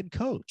becoming a head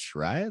coach,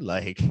 right?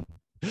 Like,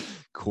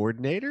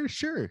 coordinator,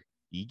 sure,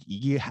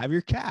 you have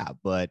your cap,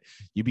 but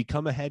you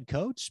become a head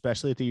coach,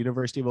 especially at the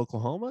University of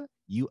Oklahoma,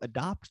 you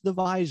adopt the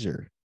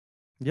visor.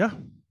 Yeah.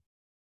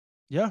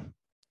 Yeah.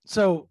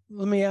 So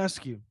let me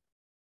ask you,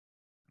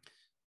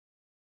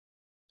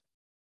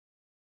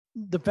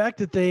 the fact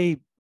that they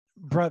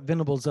brought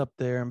Venables up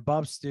there and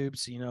Bob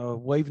Stoops,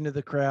 waving to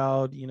the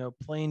crowd,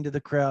 playing to the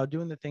crowd,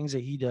 doing the things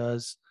that he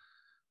does.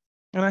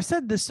 And I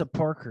said this to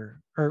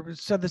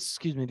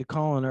to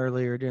Colin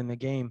earlier during the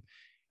game.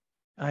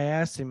 I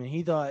asked him, and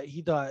he thought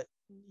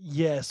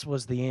yes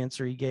was the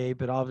answer he gave,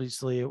 but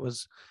obviously it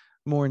was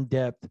more in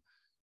depth.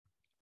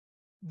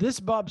 This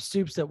Bob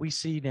Stoops that we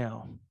see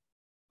now,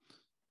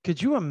 could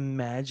you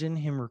imagine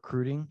him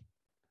recruiting?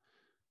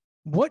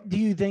 What do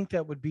you think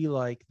that would be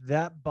like,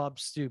 that Bob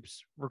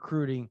Stoops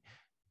recruiting?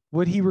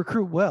 Would he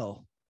recruit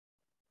well?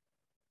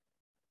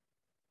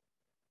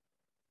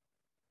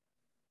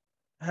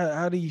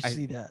 How do you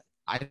see that?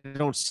 I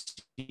don't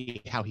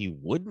see how he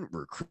wouldn't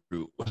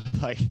recruit.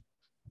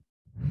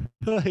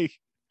 like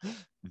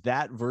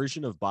that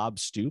version of Bob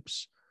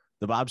Stoops,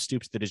 the Bob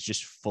Stoops that is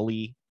just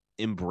fully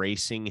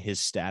embracing his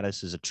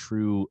status as a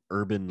true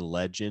urban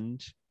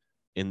legend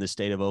in the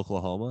state of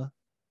Oklahoma,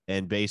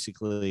 and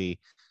basically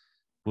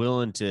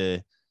willing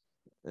to,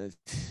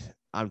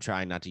 I'm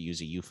trying not to use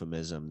a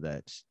euphemism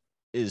that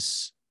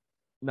is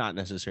not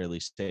necessarily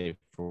safe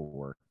for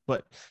work,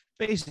 but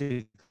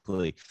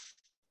basically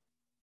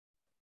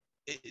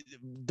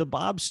the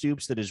Bob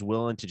Stoops that is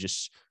willing to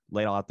just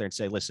lay it all out there and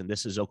say, listen,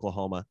 this is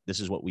Oklahoma. This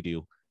is what we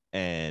do.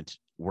 And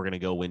we're going to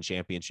go win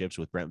championships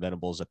with Brent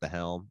Venables at the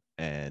helm.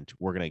 And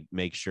we're going to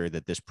make sure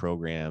that this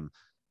program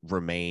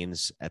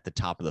remains at the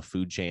top of the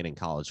food chain in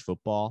college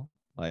football.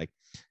 Like,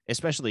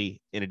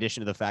 especially in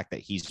addition to the fact that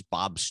he's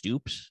Bob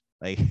Stoops,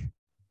 like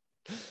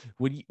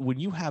when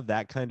you have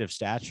that kind of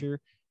stature,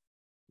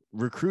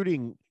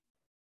 recruiting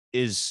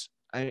is,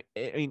 I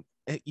mean,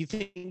 you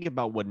think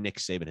about what Nick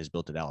Saban has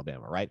built at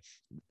Alabama, right?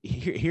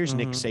 Here's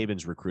Nick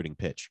Saban's recruiting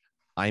pitch.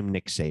 I'm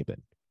Nick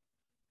Saban.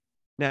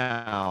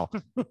 Now,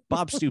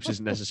 Bob Stoops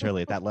isn't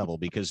necessarily at that level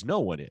because no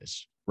one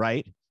is,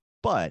 right?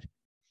 But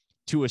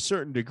to a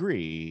certain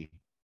degree,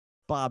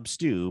 Bob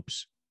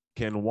Stoops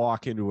can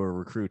walk into a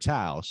recruit's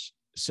house,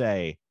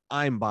 say,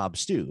 I'm Bob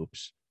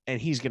Stoops, and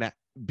he's going to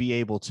be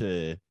able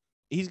to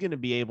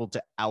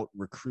out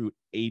recruit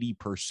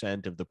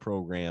 80% of the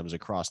programs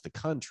across the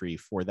country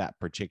for that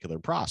particular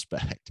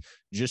prospect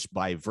just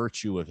by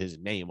virtue of his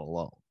name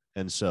alone.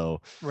 And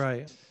so,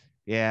 right.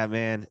 Yeah,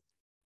 man,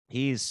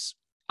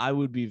 I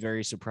would be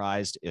very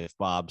surprised if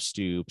Bob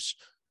Stoops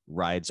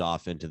rides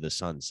off into the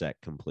sunset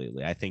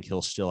completely. I think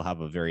he'll still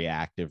have a very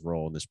active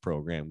role in this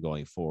program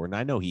going forward. And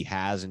I know he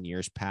has in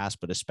years past,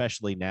 but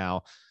especially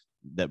now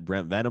that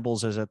Brent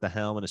Venables is at the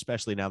helm, and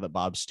especially now that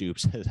Bob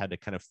Stoops has had to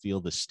kind of feel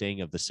the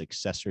sting of the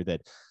successor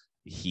that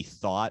he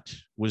thought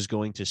was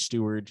going to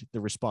steward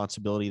the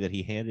responsibility that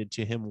he handed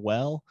to him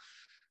well.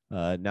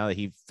 Now that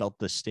he felt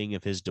the sting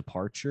of his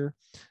departure,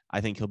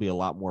 I think he'll be a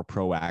lot more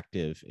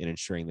proactive in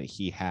ensuring that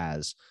he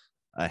has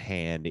a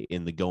hand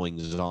in the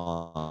goings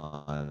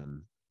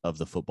on of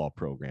the football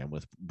program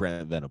with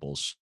Brent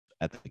Venables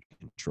at the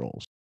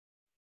controls.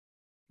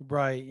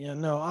 Right. Yeah,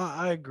 no,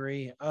 I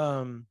agree.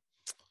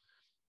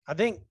 I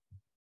think,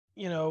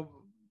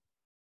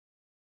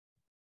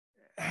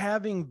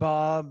 having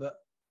Bob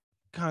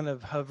kind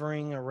of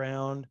hovering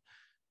around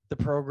the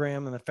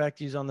program and the fact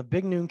he's on the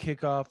Big Noon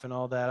Kickoff and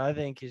all that, I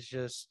think is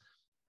just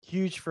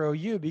huge for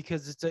OU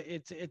because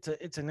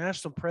it's a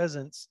national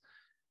presence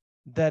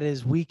that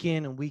is week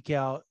in and week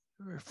out,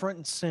 front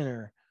and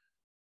center.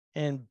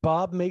 And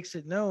Bob makes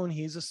it known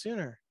he's a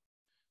Sooner.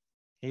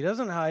 He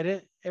doesn't hide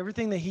it.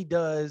 Everything that he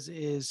does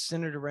is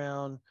centered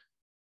around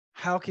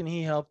how can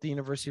he help the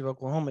University of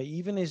Oklahoma,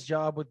 even his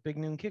job with Big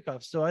Noon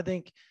Kickoff. So I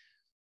think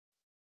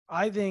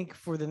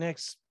for the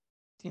next,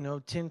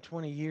 10,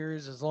 20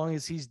 years, as long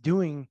as he's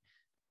doing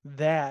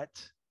that,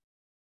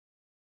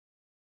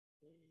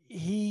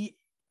 his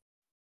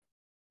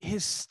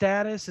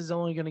status is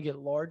only going to get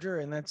larger.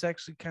 And that's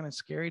actually kind of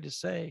scary to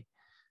say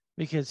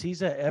because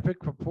he's at epic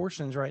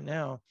proportions right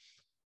now.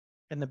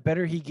 And the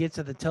better he gets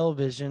at the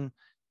television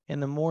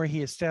and the more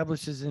he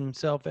establishes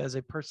himself as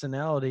a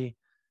personality,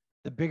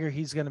 the bigger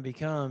he's going to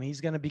become. He's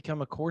going to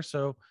become a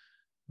Corso,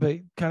 but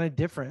kind of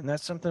different. And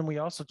that's something we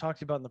also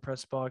talked about in the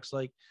press box.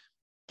 Like,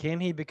 can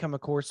he become a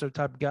Corso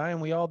type guy? And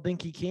we all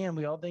think he can.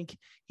 We all think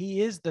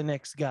he is the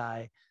next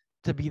guy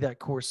to be that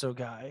Corso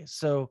guy.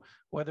 So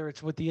whether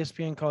it's with the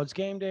ESPN College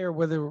Game Day or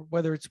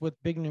whether it's with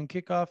Big Noon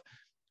Kickoff,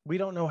 we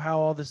don't know how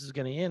all this is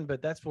going to end,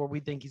 but that's where we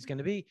think he's going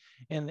to be.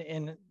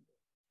 And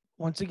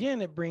once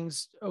again, it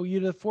brings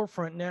OU to the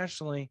forefront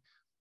nationally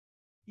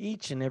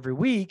each and every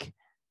week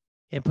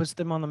and puts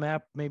them on the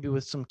map, maybe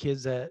with some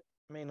kids that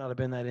may not have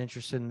been that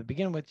interested in the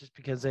begin with, just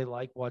because they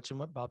like watching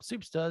what Bob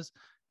Stoops does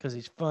because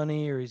he's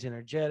funny or he's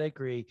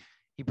energetic or he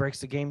breaks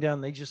the game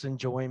down. They just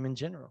enjoy him in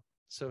general.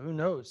 So who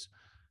knows?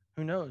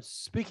 Who knows?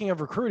 Speaking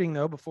of recruiting,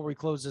 though, before we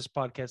close this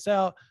podcast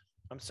out,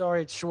 I'm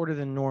sorry it's shorter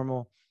than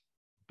normal,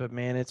 but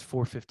man, it's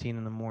 4:15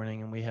 in the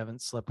morning and we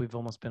haven't slept. We've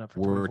almost been up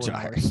for 24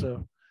 hours.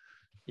 So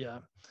yeah.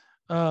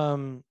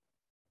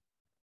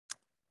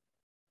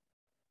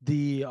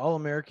 The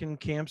All-American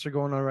camps are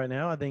going on right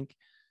now. I think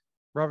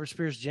Robert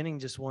Spears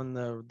Jennings just won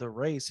the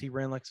race. He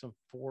ran like some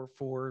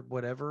 4.4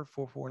 whatever,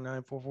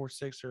 4.49,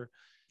 4.46 or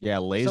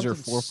laser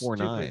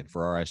 4.49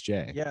 for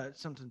RSJ. Yeah,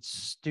 something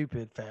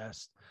stupid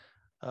fast.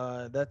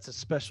 That's a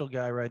special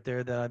guy right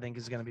there that I think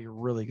is going to be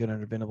really good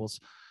under Venables.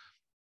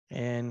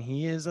 And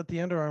he is at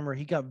the Under Armour.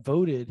 He got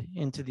voted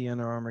into the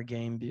Under Armour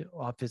game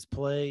off his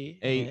play.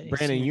 Hey,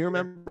 Brandon, you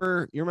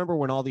remember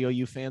when all the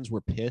OU fans were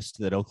pissed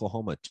that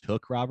Oklahoma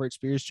took Robert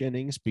Spears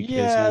Jennings because he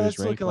was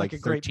ranked like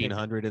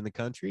 1,300 in the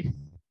country?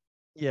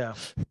 Yeah.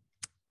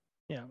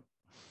 Yeah.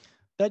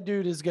 That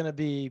dude has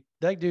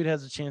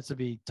a chance to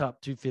be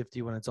top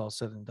 250 when it's all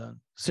said and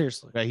done.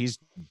 Seriously. Yeah, he's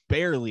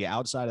barely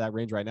outside of that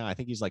range right now. I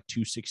think he's like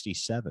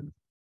 267.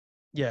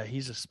 Yeah,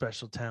 he's a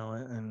special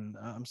talent. And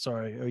I'm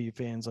sorry, OU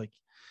fans, like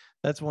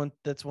that's one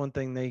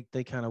thing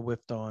they kind of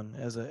whiffed on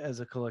as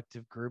a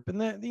collective group.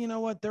 And that, you know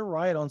what, they're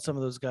right on some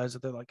of those guys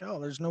that they're like, oh,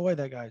 there's no way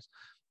that guy's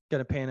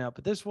gonna pan out.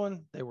 But this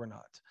one, they were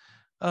not.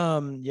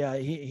 Yeah,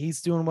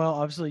 he's doing well.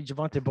 Obviously,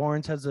 Javante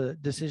Barnes has a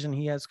decision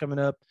he has coming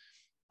up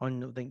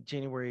on, I think,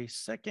 January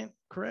 2nd,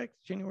 correct?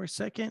 January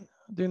 2nd,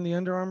 during the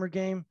Under Armour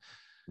game.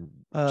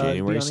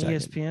 January on 2nd.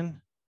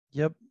 ESPN.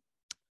 Yep.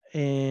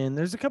 And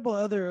there's a couple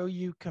other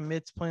OU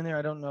commits playing there.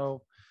 I don't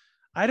know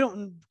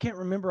can't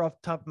remember off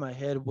the top of my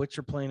head which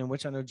are playing and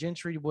which. I know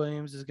Gentry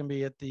Williams is going to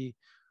be at the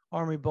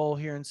Army Bowl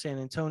here in San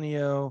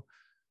Antonio.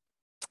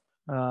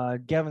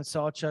 Gavin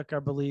Sawchuk, I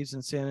believe, is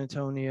in San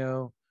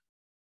Antonio.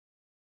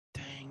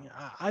 Dang,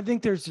 I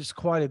think there's just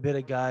quite a bit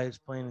of guys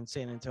playing in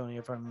San Antonio,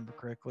 if I remember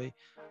correctly.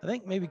 I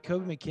think maybe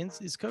Kobe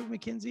McKenzie. Is Kobe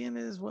McKenzie in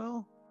it as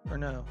well, or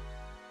no?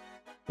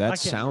 That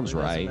sounds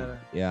right.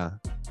 Yeah.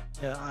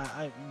 Yeah,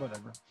 I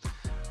whatever.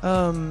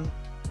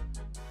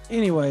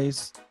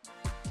 Anyways,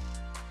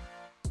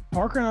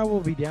 Parker and I will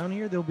be down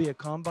here. There'll be a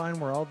combine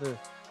where all the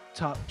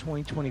top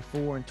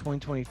 2024 and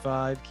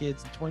 2025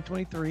 kids in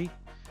 2023,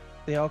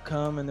 they all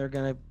come and they're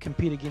going to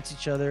compete against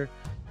each other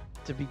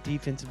to be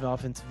defensive and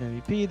offensive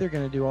MVP. They're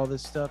going to do all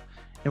this stuff.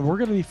 And we're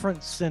going to be front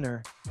and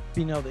center,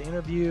 being able to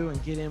interview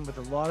and get in with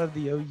a lot of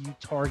the OU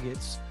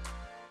targets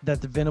that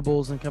the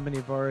Venables and company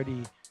have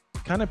already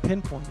kind of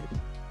pinpointed.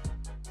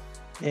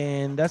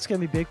 And that's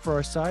going to be big for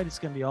our side. It's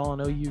going to be all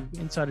on OU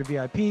Insider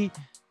VIP.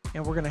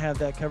 And we're going to have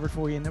that covered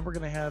for you. And then we're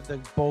going to have the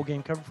bowl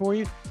game covered for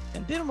you.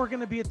 And then we're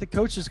going to be at the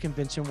coaches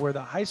convention where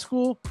the high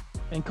school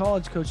and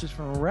college coaches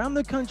from around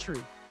the country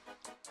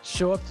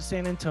show up to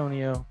San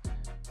Antonio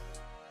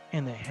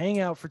and they hang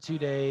out for 2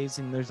 days.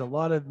 And there's a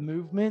lot of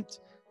movement.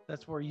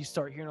 That's where you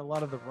start hearing a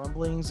lot of the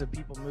rumblings of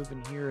people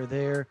moving here or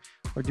there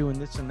or doing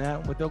this and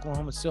that. With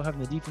Oklahoma still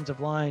having the defensive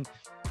line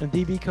and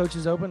DB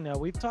coaches open. Now,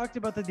 we've talked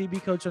about the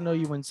DB coach on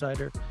OU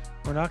Insider.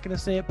 We're not going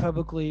to say it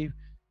publicly,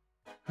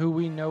 who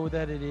we know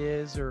that it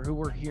is or who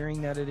we're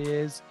hearing that it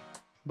is,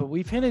 but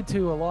we've hinted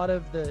to a lot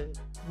of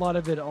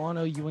it on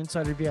OU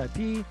Insider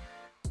VIP,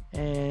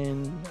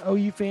 and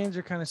OU fans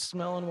are kind of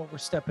smelling what we're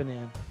stepping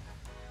in,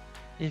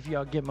 if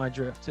y'all get my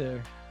drift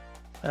there,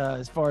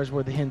 as far as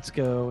where the hints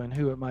go and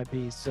who it might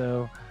be.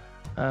 So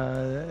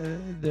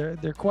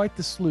they're quite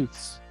the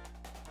sleuths,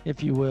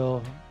 if you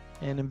will,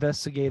 and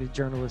investigative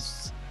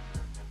journalists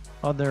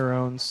on their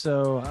own.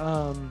 So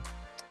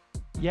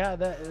yeah,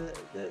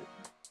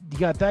 you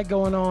got that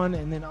going on.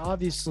 And then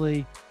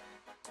obviously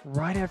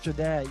right after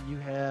that, you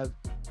have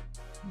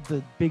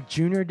the big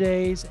junior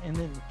days, and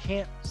then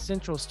Camp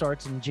Central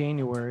starts in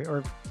January,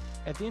 or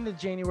at the end of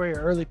January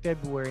or early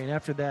February. And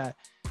after that,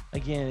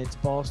 again, it's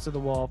balls to the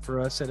wall for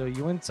us at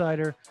OU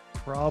Insider,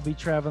 where I'll be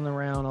traveling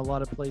around a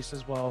lot of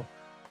places while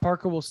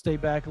Parker will stay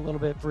back a little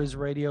bit for his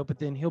radio, but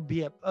then he'll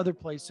be at other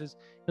places.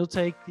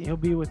 He'll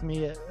be with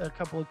me at a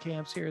couple of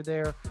camps here or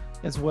there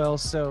as well.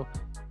 So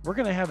we're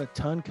going to have a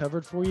ton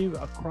covered for you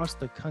across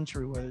the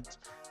country, whether it's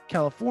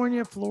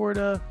California,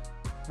 Florida,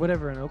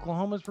 whatever. And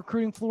Oklahoma's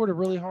recruiting Florida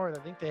really hard.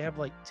 I think they have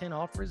like 10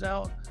 offers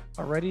out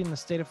already in the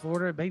state of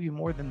Florida, maybe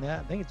more than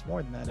that. I think it's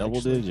more than that. Double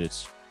actually.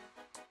 digits.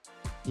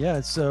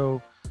 Yeah.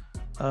 So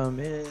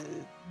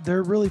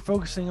they're really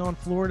focusing on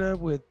Florida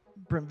with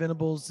Brent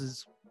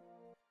Venables'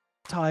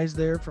 ties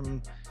there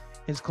from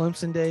his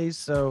Clemson days.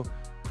 So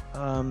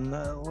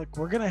look,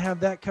 we're going to have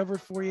that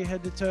covered for you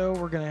head to toe.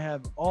 We're going to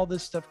have all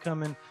this stuff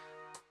coming.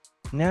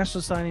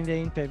 National Signing Day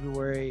in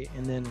February,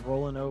 and then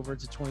rolling over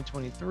to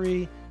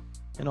 2023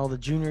 and all the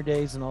junior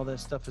days and all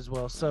that stuff as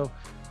well. So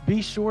be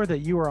sure that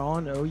you are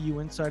on OU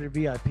Insider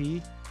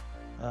VIP.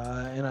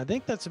 And I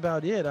think that's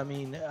about it. I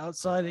mean,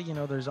 outside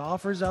of, there's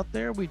offers out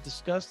there. We've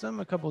discussed them.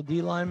 A couple of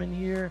D linemen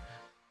here,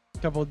 a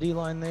couple of D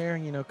line there.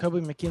 Kobe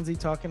McKenzie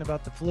talking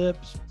about the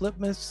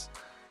Flipmas.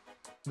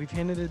 We've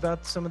hinted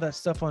about some of that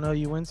stuff on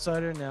OU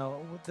Insider. Now,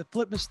 with the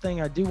Flipmas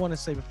thing, I do want to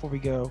say before we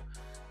go,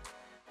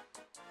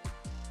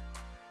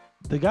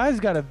 the guys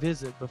got to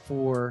visit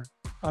before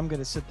I'm going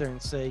to sit there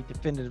and say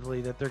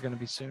definitively that they're going to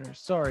be Sooners.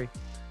 Sorry.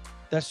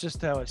 That's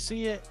just how I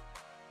see it.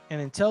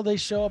 And until they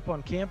show up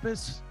on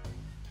campus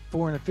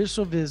for an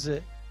official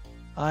visit,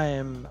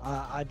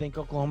 I think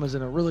Oklahoma's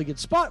in a really good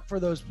spot for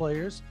those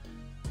players,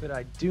 but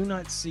I do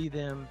not see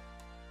them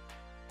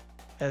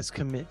as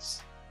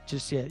commits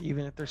just yet,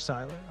 even if they're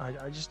silent.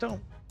 I just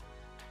don't.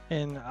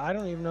 And I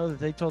don't even know that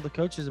they told the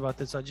coaches about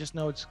this. I just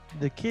know it's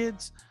the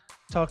kids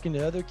talking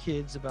to other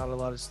kids about a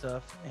lot of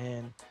stuff,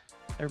 and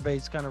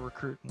everybody's kind of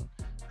recruiting.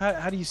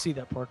 How do you see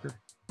that, Parker?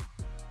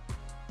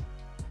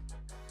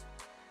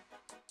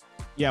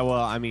 Yeah,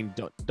 well, I mean,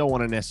 don't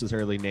want to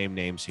necessarily name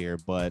names here,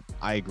 but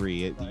I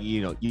agree.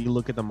 You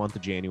look at the month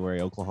of January,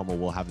 Oklahoma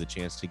will have the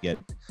chance to get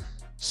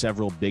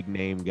several big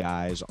name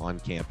guys on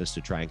campus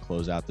to try and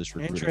close out this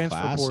recruiting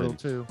class. Portal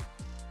too.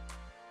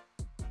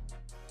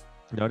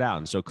 No doubt.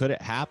 And so could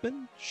it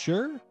happen?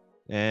 Sure.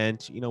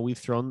 And, we've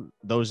thrown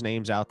those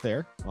names out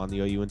there on the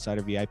OU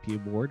Insider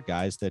VIP board,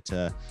 guys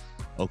that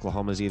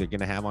Oklahoma's either going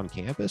to have on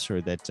campus or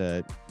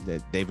that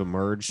they've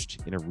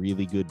emerged in a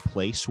really good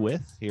place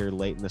with here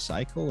late in the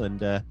cycle.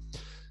 And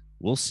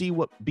we'll see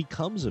what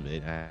becomes of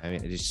it. I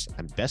mean,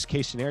 best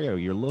case scenario,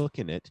 you're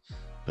looking at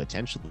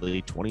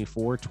potentially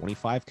 24,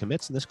 25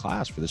 commits in this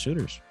class for the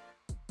Sooners.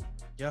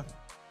 Yeah,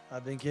 I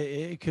think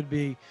it could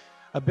be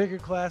a bigger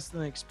class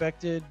than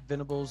expected.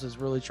 Venables is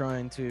really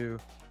trying to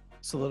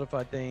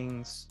solidify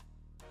things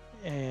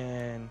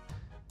and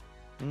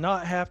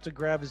not have to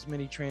grab as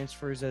many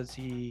transfers as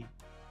he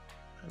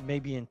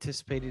maybe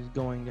anticipated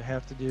going to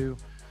have to do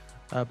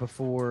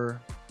before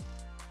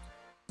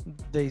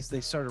they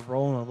started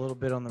rolling a little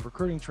bit on the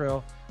recruiting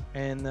trail,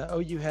 and the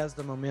OU has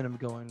the momentum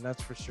going,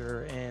 that's for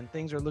sure. And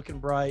things are looking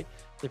bright.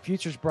 The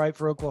future's bright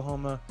for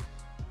Oklahoma,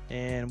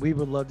 and we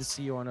would love to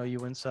see you on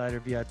OU Insider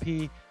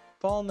VIP.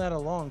 Following that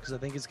along, because I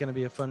think it's going to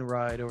be a fun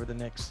ride over the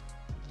next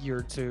year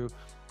or two,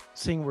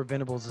 seeing where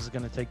Venables is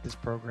going to take this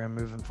program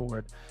moving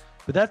forward.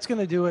 But that's going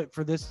to do it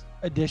for this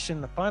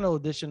edition, the final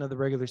edition of the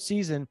regular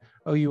season,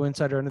 OU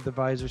Insider Under the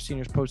Visor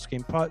Sooners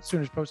Postgame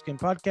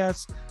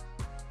Podcast.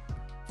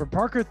 For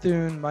Parker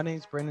Thune, my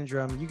name's Brandon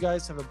Drum. You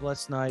guys have a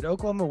blessed night.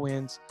 Oklahoma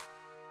wins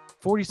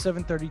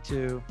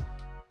 47-32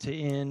 to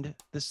end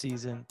the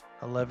season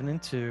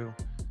 11-2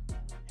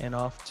 and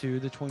off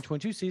to the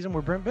 2022 season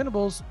where Brent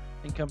Venables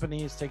and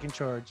company is taking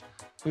charge.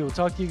 We will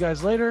talk to you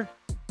guys later.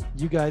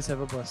 You guys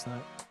have a blessed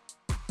night.